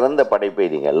மிகச்சிறந்த படைப்பை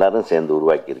நீங்கள் எல்லோரும் சேர்ந்து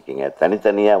உருவாக்கியிருக்கீங்க.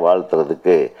 தனித்தனியாக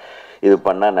வாழ்த்துறதுக்கு இது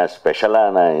பண்ணால் நான்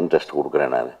ஸ்பெஷலாக நான் இன்ட்ரெஸ்ட்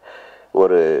கொடுக்குறேன். நான்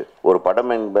ஒரு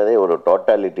படம் என்பதே ஒரு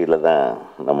டோட்டாலிட்டியில் தான்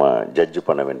நம்ம ஜட்ஜ்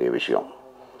பண்ண வேண்டிய விஷயம்.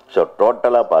 ஸோ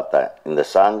டோட்டலாக பார்த்தா இந்த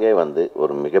சாங்கே வந்து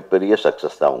ஒரு மிகப்பெரிய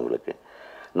சக்ஸஸ் தான் உங்களுக்கு.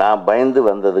 நான் பயந்து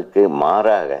வந்ததுக்கு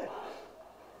மாறாக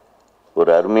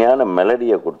ஒரு அருமையான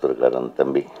மெலடியை கொடுத்துருக்காரு அந்த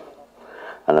தம்பி.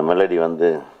 அந்த மெலடி வந்து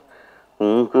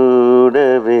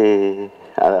கூடவே,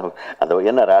 அது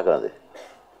என்ன ராகம்? அது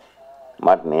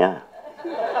மாட்டினியா?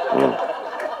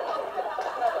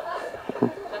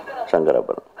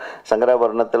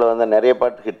 சங்கராபரணத்தில் வந்து நிறைய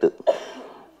பாட்டு ஹிட்டு.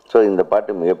 ஸோ இந்த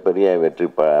பாட்டு மிகப்பெரிய வெற்றி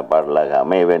பாடலாக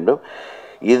அமைய வேண்டும்.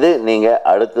 இது நீங்கள்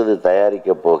அடுத்தது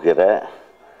தயாரிக்க போகிற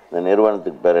இந்த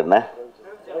நிறுவனத்துக்கு பேர் என்ன?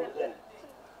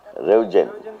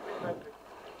 ரெவ்ஜென்.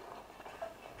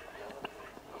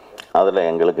 அதில்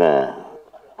எங்களுக்கு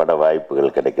பட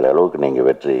வாய்ப்புகள் கிடைக்கிற அளவுக்கு நீங்கள்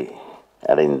வெற்றி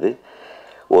அடைந்து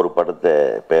ஒரு படத்தை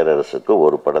பேரரசுக்கு,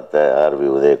 ஒரு படத்தை ஆர்வி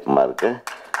உதயகுமாருக்கு,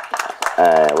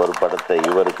 ஒரு படத்தை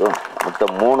இவருக்கும்,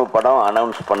 மொத்தம் 3 படம்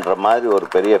அனௌன்ஸ் பண்ணுற மாதிரி ஒரு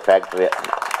பெரிய ஃபேக்ட்ரி.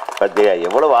 பற்றியா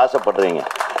எவ்வளோ ஆசைப்படுறீங்க?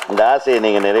 இந்த ஆசையை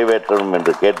நீங்கள் நிறைவேற்றணும்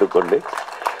என்று கேட்டுக்கொண்டு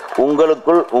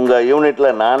உங்களுக்குள் உங்கள்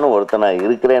யூனிட்டில் நானும் ஒருத்தனாக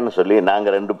இருக்கிறேன்னு சொல்லி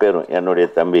நாங்கள் 2 பேரும், என்னுடைய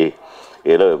தம்பி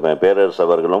பேரரசு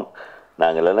அவர்களும்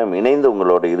நாங்கள் எல்லாம் இணைந்து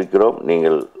உங்களோடு இருக்கிறோம்.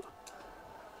 நீங்கள்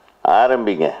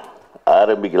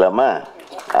ஆரம்பிக்கலாமா?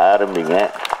 ஆரம்பிங்க.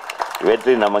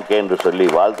 வெற்றி நமக்கே என்று சொல்லி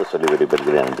வாழ்த்து சொல்லி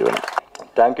விடைபெறுகிறேன். நன்றி, வணக்கம்.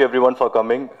 Thank you every one for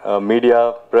coming. Media,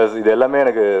 press, இது எல்லாமே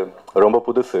எனக்கு ரொம்ப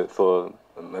புதுசு. ஸோ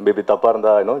மேபி தப்பாக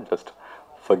இருந்தால் just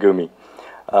forgive me.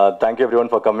 Thank you everyone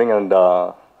for coming and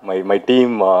my team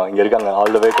இங்கே இருக்காங்க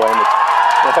all the way Coimbatore.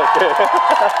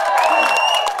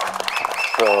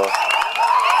 So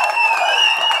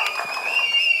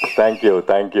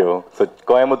thank you. So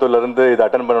கோயம்புத்தூர்லேருந்து இது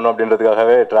அட்டன் பண்ணணும்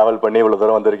அப்படின்றதுக்காகவே ட்ராவல் பண்ணி இவ்வளோ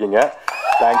தூரம் வந்திருக்கீங்க.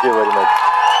 Thank you very much.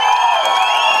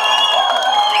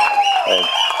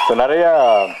 ஸோ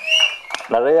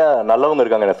நிறையா நல்லவங்க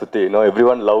இருக்காங்க என்னை சுற்றி. Every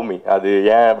one love me. அது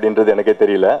ஏன் அப்படின்றது எனக்கே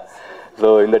தெரியல. ஸோ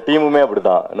இந்த டீமுமே அப்படி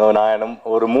தான். நான்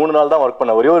ஒரு 3 நாள் தான் ஒர்க்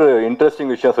பண்ணேன். ஒரே ஒரு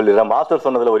இன்ட்ரெஸ்டிங் விஷயம் சொல்லிடுறேன். மாஸ்டர்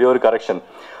சொன்னதில் ஒரே ஒரு கரெக்ஷன்.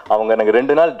 அவங்க எனக்கு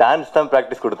 2 நாள் டான்ஸ் தான்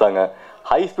ப்ராக்டிஸ் கொடுத்தாங்க.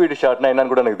 ஹை ஸ்பீடு ஷாட்னா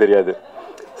என்னன்னு கூட எனக்கு தெரியாது.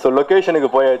 ஸோ லொக்கேஷனுக்கு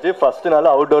போயாச்சு. ஃபஸ்ட்டு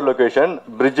நாள் அவுட்டோர் லொக்கேஷன்,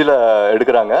 பிரிட்ஜில்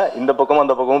எடுக்கிறாங்க. இந்த பக்கமும்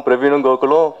அந்த பக்கமும் பிரவீனும்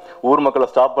கோகுலும் ஊர் மக்களை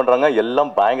ஸ்டாப் பண்ணுறாங்க.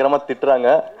 எல்லாம் பயங்கரமாக திட்டுறாங்க.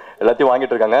 எல்லாத்தையும்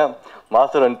வாங்கிட்டு இருக்காங்க.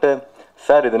 மாஸ்டர் வந்துட்டு,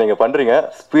 சார் இது நீங்கள் பண்ணுறீங்க,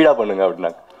 ஸ்பீடாக பண்ணுங்க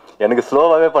அப்படின்னாங்க. எனக்கு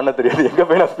ஸ்லோவாகவே பண்ண தெரியாது. எங்கே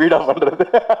போய் நான் ஸ்பீடாக பண்ணுறது?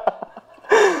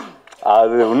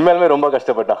 அது உண்மையிலுமே ரொம்ப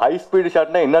கஷ்டப்பட்டேன். ஹை ஸ்பீடு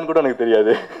ஷாட்னா என்னன்னு கூட எனக்கு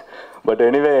தெரியாது. பட்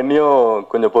எனிவே என்னையும்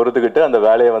கொஞ்சம் பொறுத்துக்கிட்டு அந்த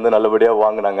வேலையை நல்லபடியாக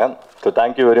வாங்கினாங்க. So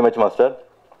thank you very much master.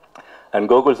 And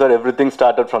Gokul sir, every thing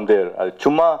started from தேர். அது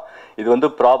சும்மா இது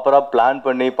ப்ராப்பராக பிளான்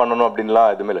பண்ணி பண்ணணும்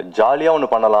அப்படின்லாம் எதுவுமே இல்லை. ஜாலியாக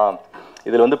ஒன்று பண்ணலாம்.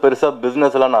 இதில் பெருசாக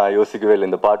பிஸ்னஸ்லாம் நான் யோசிக்கவே இல்லை.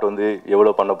 இந்த பாட்டு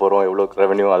எவ்வளோ பண்ண போகிறோம், எவ்வளோ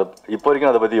ரெவன்யூ, அதை இப்போ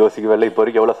வரைக்கும் அதை பற்றி யோசிக்கவே இல்லை. இப்போ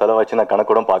வரைக்கும் எவ்வளோ செலவாச்சு நான்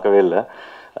கணக்கூட பார்க்கவே இல்லை.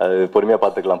 அது பொறுமையாக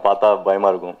பார்த்துக்கலாம். பார்த்தா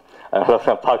பயமாக இருக்கும், அதனால்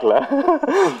நான் பார்க்கல.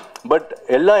 பட்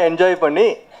எல்லாம் என்ஜாய் பண்ணி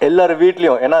எல்லாரும்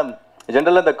வீட்லேயும், ஏன்னா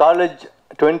ஜென்ரலாக இந்த காலேஜ்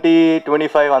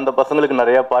 20-25 அந்த பசங்களுக்கு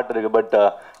நிறையா பாட்டு இருக்குது. பட்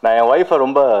நான் என் ஒய்ஃபை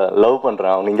ரொம்ப லவ்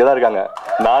பண்ணுறேன். அவங்க இங்கே தான் இருக்காங்க.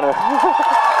 நானும்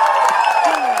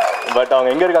பட்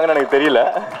அவங்க எங்கே இருக்காங்கன்னு எனக்கு தெரியல.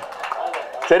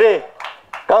 சரி,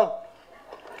 கம்,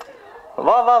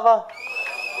 வா வா வா,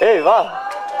 ஏய் வா.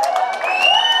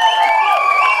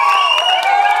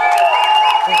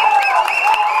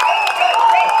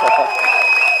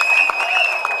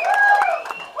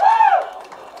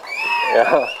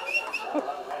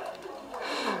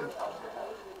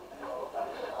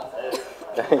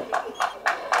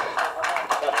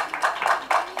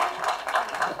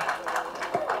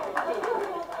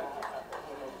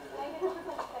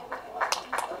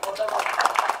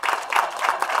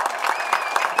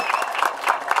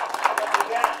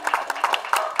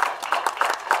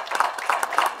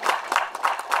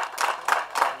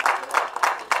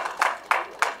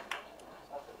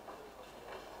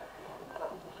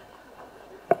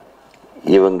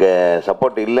 இவங்க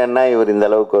சப்போர்ட் இல்லைன்னா இவர் இந்த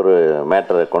அளவுக்கு ஒரு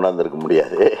மேட்டரை கொண்டாந்துருக்க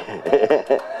முடியாது.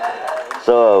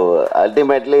 ஸோ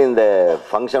அல்டிமேட்லி இந்த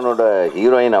ஃபங்க்ஷனோட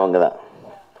ஹீரோயின் அவங்க தான்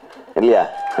இல்லையா?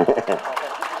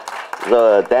 So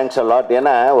thanks a lot.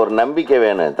 ஏன்னா ஒரு நம்பிக்கை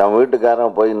வேணும். தன்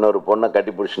வீட்டுக்காரன் போய் இன்னொரு பொண்ணை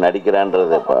கட்டி பிடிச்சி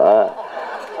நடிக்கிறான்றது இப்போ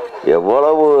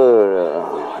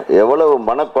எவ்வளவு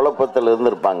மனக்குழப்பத்தில்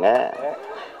இருந்திருப்பாங்க.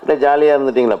 இல்லை ஜாலியாக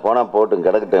இருந்துட்டிங்களா, போனால் போட்டும்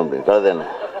கிடக்கட்டும் அப்படி கழுதுன்னு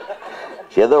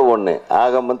ஏதோ ஒன்று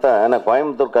ஆக மொத்தம். ஆனால்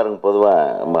கோயம்புத்தூர்காரங்க பொதுவாக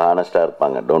ரொம்ப ஹானஸ்டாக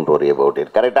இருப்பாங்க. Don't worry about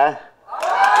it. கரெக்டா?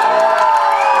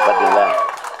 பார்த்தீங்களா?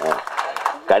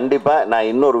 கண்டிப்பாக. நான்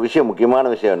இன்னொரு விஷயம், முக்கியமான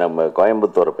விஷயம் நம்ம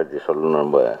கோயம்புத்தூரை பற்றி சொல்லணும்.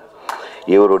 நம்ம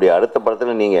இவருடைய அடுத்த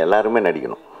படத்தில் நீங்கள் எல்லாருமே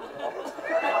நடிக்கணும்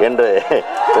என்று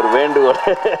ஒரு வேண்டுகோள்.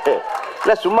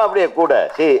 இல்லை சும்மா அப்படியே கூட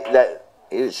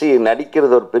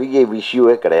நடிக்கிறது ஒரு பெரிய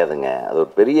விஷயமே கிடையாதுங்க. அது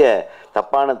ஒரு பெரிய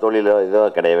தப்பான தொழிலோ இதோ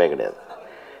கிடையவே கிடையாது.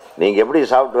 நீங்கள் எப்படி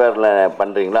சாஃப்ட்வேரில்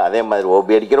பண்ணுறீங்களோ அதே மாதிரி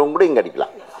ஓபி அடிக்கிறவங்க கூட இங்கே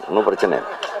அடிக்கலாம். ஒன்றும் பிரச்சனை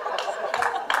இல்லை.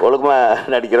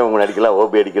 ஒழுக்கமாக நடிக்கிறவங்க நடிக்கலாம்.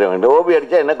 ஓபி அடிக்கிறவங்க ஓபி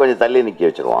அடித்தா என்ன கொஞ்சம் தள்ளி நிற்க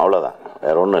வச்சுருவோம், அவ்வளோதான்.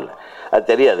 வேறு ஒன்றும் இல்லை. அது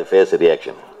தெரியாது ஃபேஸ்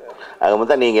ரியாக்ஷன். அது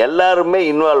மொத்தம் நீங்கள் எல்லாருமே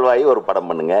இன்வால்வ் ஆகி ஒரு படம்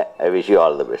பண்ணுங்கள். I wish you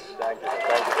all the best.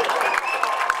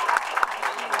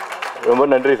 ரொம்ப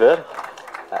நன்றி சார்.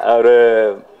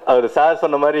 அவர் சார்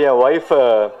சொன்ன மாதிரி என் ஒய்ஃப்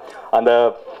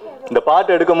இந்த பாட்டு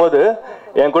எடுக்கும்போது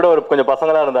என் கூட கொஞ்சம்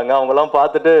பசங்களாம் இருந்தாங்க. அவங்கெல்லாம்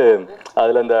பார்த்துட்டு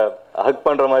அதில் இந்த ஹக்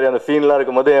பண்ணுற மாதிரி அந்த சீன்லாம்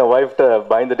இருக்கும்போது என் ஒய்ஃப்ட்ட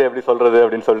பயந்துட்டு எப்படி சொல்கிறது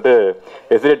அப்படின்னு சொல்லிட்டு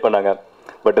ஹெசிடேட் பண்ணாங்க.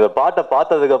 பட் இந்த பாட்டை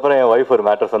பார்த்ததுக்கப்புறம் என் ஒய்ஃப் ஒரு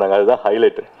மேட்டர் சொன்னாங்க. அதுதான்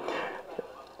ஹைலைட்டு.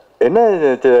 என்ன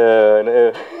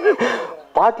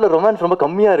பாட்டில் ரொமான்ஸ் ரொம்ப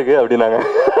கம்மியாக இருக்குது அப்படின்னாங்க.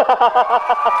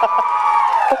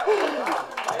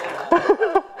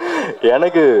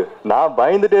 எனக்கு நான்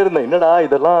பயந்துட்டே இருந்தேன், என்னடா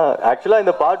இதெல்லாம். ஆக்சுவலாக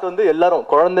இந்த பாட்டு வந்து எல்லாரும்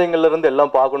குழந்தைங்கள்ல இருந்து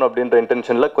எல்லாம் பார்க்கணும் அப்படின்ற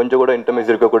இன்டென்ஷனில் கொஞ்சம் கூட இன்டர்மிஸ்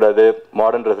இருக்கக்கூடாது,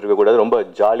 மாடர்ன் ட்ரெஸ் இருக்கக்கூடாது, ரொம்ப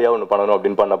ஜாலியாக ஒன்று பண்ணணும்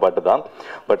அப்படின்னு பண்ண பாட்டு தான்.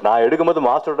 பட் நான் எடுக்கும்போது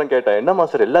மாஸ்டர்கிட்ட கேட்டேன், என்ன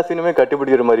மாஸ்டர் எல்லா சீனுமே கட்டி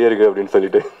பிடிக்கிற மாதிரியே இருக்குது அப்படின்னு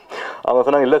சொல்லிட்டு. அவங்க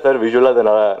சொன்னாங்க, இல்லை சார் விஷுவலாக அது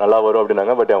நல்லா வரும்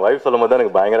அப்படின்னாங்க. பட் என் வைஃப் சொல்லும் போது தான்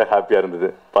எனக்கு பயங்கர ஹாப்பியாக இருந்தது.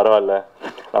 பரவாயில்ல,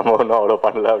 நம்ம ஒன்றும் அவ்வளோ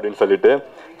பண்ணல அப்படின்னு சொல்லிட்டு.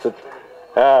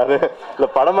 அது இல்லை,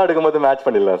 படமாக எடுக்கும்போது மேட்ச்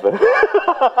பண்ணிடலாம் சார்.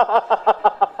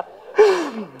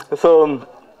 ஸோ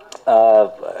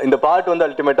இந்த பாட்டு வந்து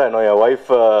அல்டிமேட்டாக இன்னும் என் ஒய்ஃப்,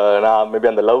 நான் மேபி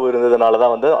அந்த லவ் இருந்ததுனால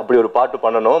தான் வந்து அப்படி ஒரு பாட்டு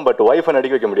பண்ணணும். பட் ஒய்ஃபை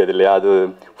நடிக்க வைக்க முடியாது இல்லையா, அது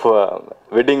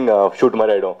வெட்டிங் ஷூட்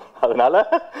மாதிரி ஆகிடும். அதனால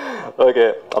ஓகே,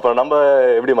 அப்புறம் நம்ம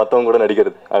எப்படி மற்றவங்க கூட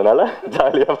நடிக்கிறது, அதனால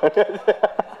ஜாலியாக.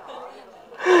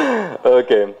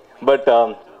 Okay, but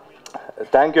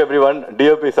thank you every one.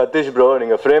 DOP Satish bro,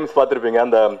 நீங்கள் ஃப்ரேம்ஸ் பார்த்துருப்பீங்க.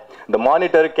 அந்த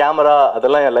மானிட்டர் கேமரா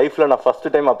அதெல்லாம் என் லைஃப்பில் நான்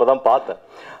ஃபஸ்ட்டு டைம் அப்போ தான் பார்த்தேன்.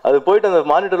 அது போயிட்டு அந்த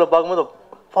மானிட்டரில் பார்க்கும்போது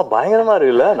பயங்கரமாக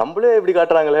இருக்குல்ல, நம்மளே எப்படி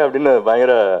காட்டுறாங்களே அப்படின்னு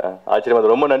பயங்கர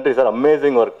ஆச்சரியமாக. ரொம்ப நன்றி சார்,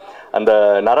 அமேசிங் ஒர்க். அந்த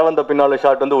நரவந்த பின்னால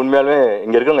ஷாட் வந்து உண்மையாலுமே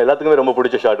இங்கே இருக்கிறவங்க எல்லாத்துக்குமே ரொம்ப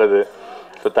பிடிச்ச ஷாட் அது.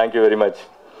 So thank you very much.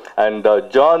 And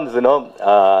John's,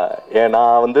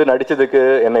 நான் வந்து நடித்ததுக்கு,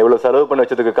 என்னை இவ்வளோ செலவு பண்ணி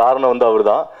வச்சதுக்கு காரணம் வந்து அவர்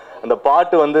தான். அந்த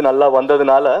பாட்டு வந்து நல்லா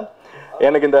வந்ததுனால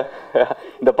எனக்கு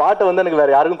இந்த பாட்டை வந்து எனக்கு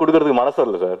வேறு யாருக்கும் கொடுக்கறதுக்கு மனசு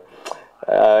வரல சார்.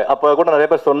 அப்போ கூட நிறைய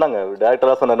பேர் சொன்னாங்க,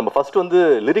 டேரக்டராக சொன்னார், நம்ம ஃபஸ்ட்டு வந்து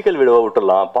லிரிக்கல் வீடியோவை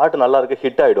விட்டுடலாம், பாட்டு நல்லா இருக்கு,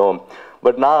 ஹிட் ஆகிடும்.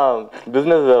 பட் நான்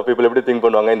பிஸ்னஸ் பீப்புள் எப்படி திங்க்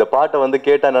பண்ணுவாங்க, இந்த பாட்டை வந்து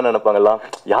கேட்டால் என்ன நினைப்பாங்கலாம்,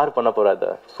 யார் பண்ண போகிறா, அதை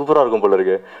சூப்பராக இருக்கும் போல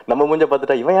இருக்கு, நம்ம முஞ்ச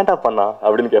பார்த்துட்டா இவன் ஏன்டா பண்ணா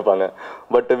அப்படின்னு கேட்பாங்க.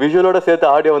 பட் விஷுவலோட சேர்த்து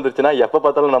ஆடியோ வந்துருச்சுன்னா எப்போ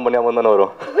பார்த்தாலும் நம்ம ஞாபகம் தானே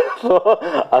வரும். ஸோ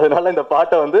அதனால இந்த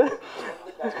பாட்டை வந்து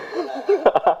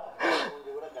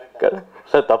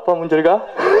சார் தப்பாக முடிஞ்சிருக்கா,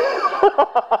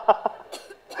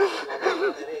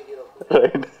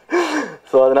 ரைட்.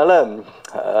 ஸோ அதனால்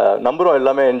நம்புகிறோம்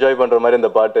எல்லாமே என்ஜாய் பண்ணுற மாதிரி இந்த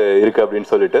பாட்டு இருக்குது அப்படின்னு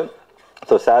சொல்லிட்டு.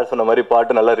 ஸோ சார் சொன்ன மாதிரி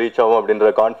பாட்டு நல்லா ரீச் ஆகும் அப்படின்ற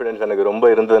கான்ஃபிடென்ஸ் எனக்கு ரொம்ப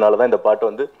இருந்ததுனால தான் இந்த பாட்டு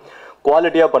வந்து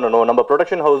குவாலிட்டியாக பண்ணணும். நம்ம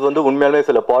ப்ரொடக்ஷன் ஹவுஸ் வந்து உண்மையாலுமே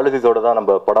சில பாலிசிஸோடு தான்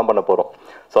நம்ம படம் பண்ண போகிறோம்.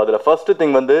 ஸோ அதில் ஃபர்ஸ்ட்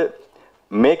திங் வந்து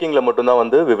மேக்கிங்கில் மட்டும்தான்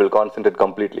வந்து we will concentrate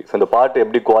completely. So இந்த பாட்டு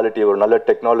எப்படி குவாலிட்டி, ஒரு நல்ல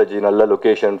டெக்னாலஜி, நல்ல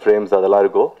லொக்கேஷன், ஃப்ரேம்ஸ் அதெல்லாம்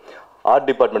இருக்கும். Art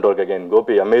department work again,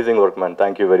 Gopi amazing work man,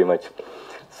 thank you very much.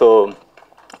 So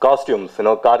costumes,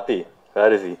 Karthi,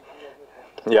 where is he?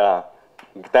 Yeah,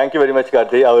 thank you very much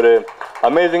Karthi. Our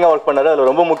அமேசிங்காக work பண்ணார். அதில்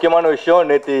ரொம்ப முக்கியமான விஷயம்,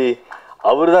 நேற்று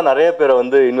அவர் தான் நிறைய பேரை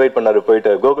வந்து இன்வைட் பண்ணார்.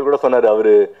 போயிட்டு கோகுல் கூட சொன்னார்,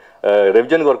 அவர்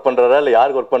ரெவ்ஜனுக்கு ஒர்க் பண்ணுறாரா இல்லை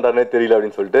யாருக்கு ஒர்க் பண்ணுறாருனே தெரியல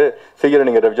அப்படின்னு சொல்லிட்டு. சீக்கிரம்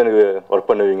நீங்கள் ரெவ்ஜனுக்கு ஒர்க்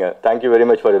பண்ணுவீங்க. Thank you very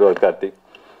much for your work Karthi.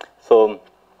 So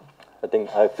I think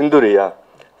சிந்தூரியா.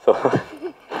 So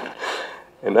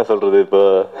என்ன சொல்கிறது இப்போ,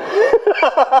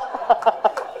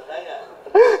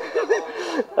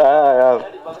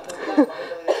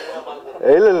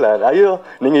 இல்லை ஐயோ,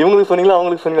 நீங்கள் இவங்களுக்கு சொன்னீங்களா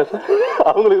அவங்களுக்கு சொன்னீங்களா சார்?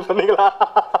 அவங்களுக்கு சொன்னீங்களா?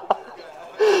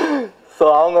 ஸோ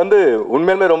அவங்க வந்து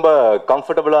உண்மையிலுமே ரொம்ப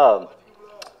கம்ஃபர்டபுளாக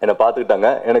என்னை பார்த்துக்கிட்டாங்க.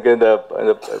 எனக்கு இந்த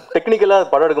டெக்னிக்கலாக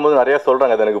படம் எடுக்கும்போது நிறையா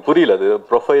சொல்கிறாங்க, அது எனக்கு புரியல. அது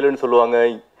ப்ரொஃபைலுன்னு சொல்லுவாங்க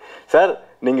சார்,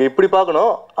 நீங்கள் இப்படி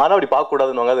பார்க்கணும் ஆனால் அப்படி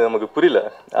பார்க்கக்கூடாதுன்னு, அது நமக்கு புரியல.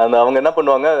 அவங்க என்ன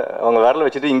பண்ணுவாங்க, அவங்க விரலை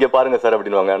வச்சுட்டு இங்கே பாருங்கள் சார்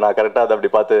அப்படின்வாங்க. நான் கரெக்டாக அதை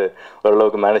அப்படி பார்த்து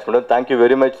ஓரளவுக்கு மேனேஜ் பண்ணுவேன். Thank you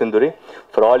very much Sinduri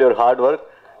for all your hard work.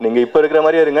 நீங்கள் இப்போ இருக்கிற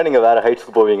மாதிரியே இருங்க, நீங்கள் வேறு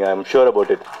ஹைட்ஸ்க்கு போவீங்க, I am sure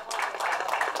about it.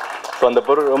 So அந்த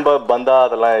பொருள் ரொம்ப பந்தா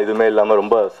அதெல்லாம் எதுவுமே இல்லாமல்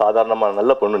ரொம்ப சாதாரணமாக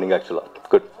நல்ல பொண்ணு நீங்கள் ஆக்சுவலாக.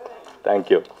 Good,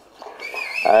 thank you.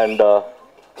 அண்ட்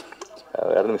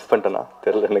யாராவது மிஸ் பண்ணிட்டேன்னா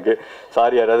தெரியல எனக்கு,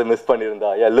 சாரி யாராவது மிஸ் பண்ணியிருந்தா.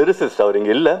 லிரிசிஸ்ட் அவர்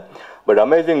இங்கே இல்லை, பட்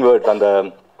அமேசிங் வேர்ட்ஸ். அந்த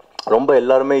ரொம்ப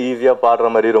எல்லாருமே ஈஸியாக பாடுற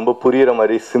மாதிரி, ரொம்ப புரிகிற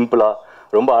மாதிரி, சிம்பிளாக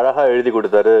ரொம்ப அழகாக எழுதி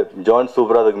கொடுத்தாரு. ஜான்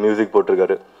சூப்பராக அதுக்கு மியூசிக்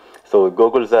போட்டிருக்காரு. So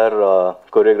Gokul sir,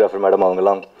 choreographer madam,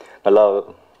 அவங்கெல்லாம் நல்லா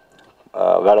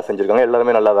வேலை செஞ்சுருக்காங்க,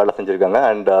 எல்லாருமே நல்லா வேலை செஞ்சுருக்காங்க.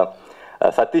 அண்ட்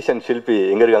சதீஷ் அண்ட் ஷில்பி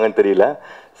எங்கே இருக்காங்கன்னு தெரியல.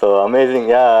 ஸோ அமேசிங்,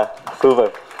 யா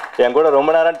சூப்பர். என் கூட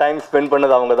ரொம்ப நேரம் டைம் ஸ்பெண்ட்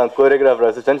பண்ணது அவங்க தான், கோரியோகிராஃபர்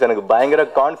அசிஸ்டன்ஸ். எனக்கு பயங்கர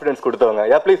கான்ஃபிடென்ஸ் கொடுத்தவங்க.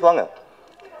 யா ப்ளீஸ் வாங்க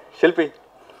ஷில்பி.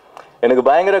 எனக்கு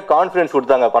பயங்கர கான்ஃபிடென்ஸ்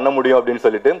கொடுத்தாங்க பண்ண முடியும் அப்படின்னு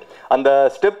சொல்லிட்டு. அந்த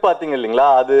ஸ்டெப் பார்த்தீங்க இல்லைங்களா,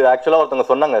 அது ஆக்சுவலாக ஒருத்தவங்க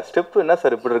சொன்னாங்க, ஸ்டெப் என்ன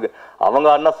சார் இப்படி இருக்கு, அவங்க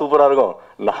ஆடினா சூப்பராக இருக்கும்,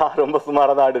 நான் ரொம்ப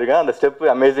சுமாராக தான் ஆடிருக்கேன். அந்த ஸ்டெப்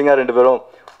அமேசிங்காக ரெண்டு பேரும்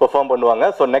பெர்ஃபார்ம் பண்ணுவாங்க.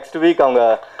 ஸோ நெக்ஸ்ட் வீக் அவங்க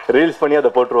ரீல்ஸ் பண்ணி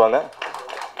அதை போட்டுருவாங்க.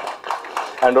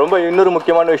 அண்ட் ரொம்ப இன்னொரு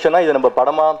முக்கியமான விஷயம்னா, இது நம்ம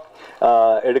படமாக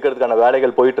எடுக்கிறதுக்கான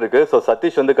வேலைகள் போயிட்டுருக்கு. ஸோ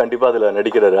சதீஷ் வந்து கண்டிப்பாக அதில்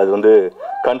நடிக்கிறாரு. அது வந்து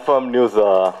confirm news,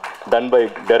 done by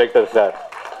director sir.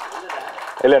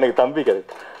 இல்லை எனக்கு தம்பி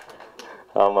கரெக்ட்.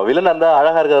 ஆமாம், வில்லன் இருந்தால்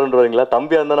அழகாக இருக்காருன்றீங்களா,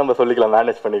 தம்பியாக இருந்தால் நம்ம சொல்லிக்கலாம்,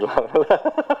 மேனேஜ் பண்ணிக்கலாம்.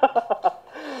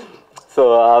 ஸோ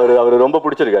அவர் ரொம்ப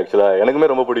பிடிச்சிருக்கு ஆக்சுவலாக,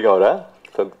 எனக்குமே ரொம்ப பிடிக்கும் அவரை.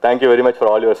 So thank you very much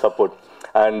for all your support.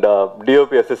 And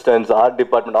DOP assistance, art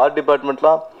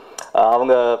டிபார்ட்மெண்ட்லாம்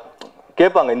அவங்க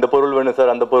கேட்பாங்க, இந்த பொருள் வேணும்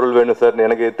சார், அந்த பொருள் வேணும் சார்.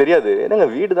 எனக்கு தெரியாது, என்னங்க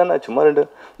வீடு தானே சும்மா ரெண்டு.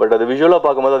 பட் அது விஷுவலாக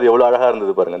பார்க்கும்போது அது எவ்வளோ அழகாக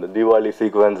இருந்தது பாருங்கள். அந்த தீபாவளி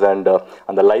சீக்வன்ஸ் அண்ட்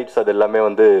அந்த லைட்ஸ், அது எல்லாமே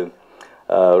வந்து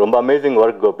ரொம்ப amazing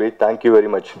work Gopi, thank you very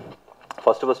much.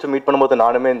 First meet பண்ணும்போது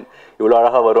நானுமே இவ்வளோ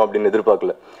அழகாக வரும் அப்படின்னு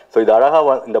எதிர்பார்க்கல. ஸோ இது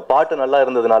அழகாக இந்த பாட்டு நல்லா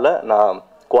இருந்ததுனால நான்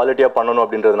குவாலிட்டியாக பண்ணணும்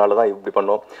அப்படின்றதுனால தான் இப்படி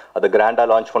பண்ணோம். அதை கிராண்டாக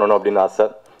லான்ச் பண்ணணும் அப்படின்னு ஆசை.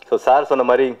 ஸோ சார் சொன்ன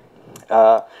மாதிரி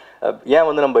ஏன்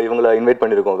வந்து நம்ம இவங்களை இன்வைட்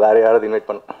பண்ணியிருக்கோம், வேறு யாராவது இன்வைட்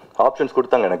பண்ண ஆப்ஷன்ஸ்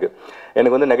கொடுத்தாங்க.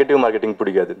 எனக்கு வந்து நெகட்டிவ் மார்க்கெட்டிங்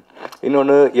பிடிக்காது.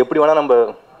 இன்னொன்று எப்படி வேணால் நம்ம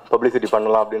பப்ளிசிட்டி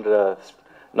பண்ணலாம் அப்படின்ற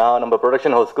நம்ம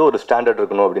ப்ரொடக்ஷன் ஹவுஸ்க்கு ஒரு ஸ்டாண்டர்ட்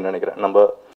இருக்கணும் அப்படின்னு நினைக்கிறேன். நம்ம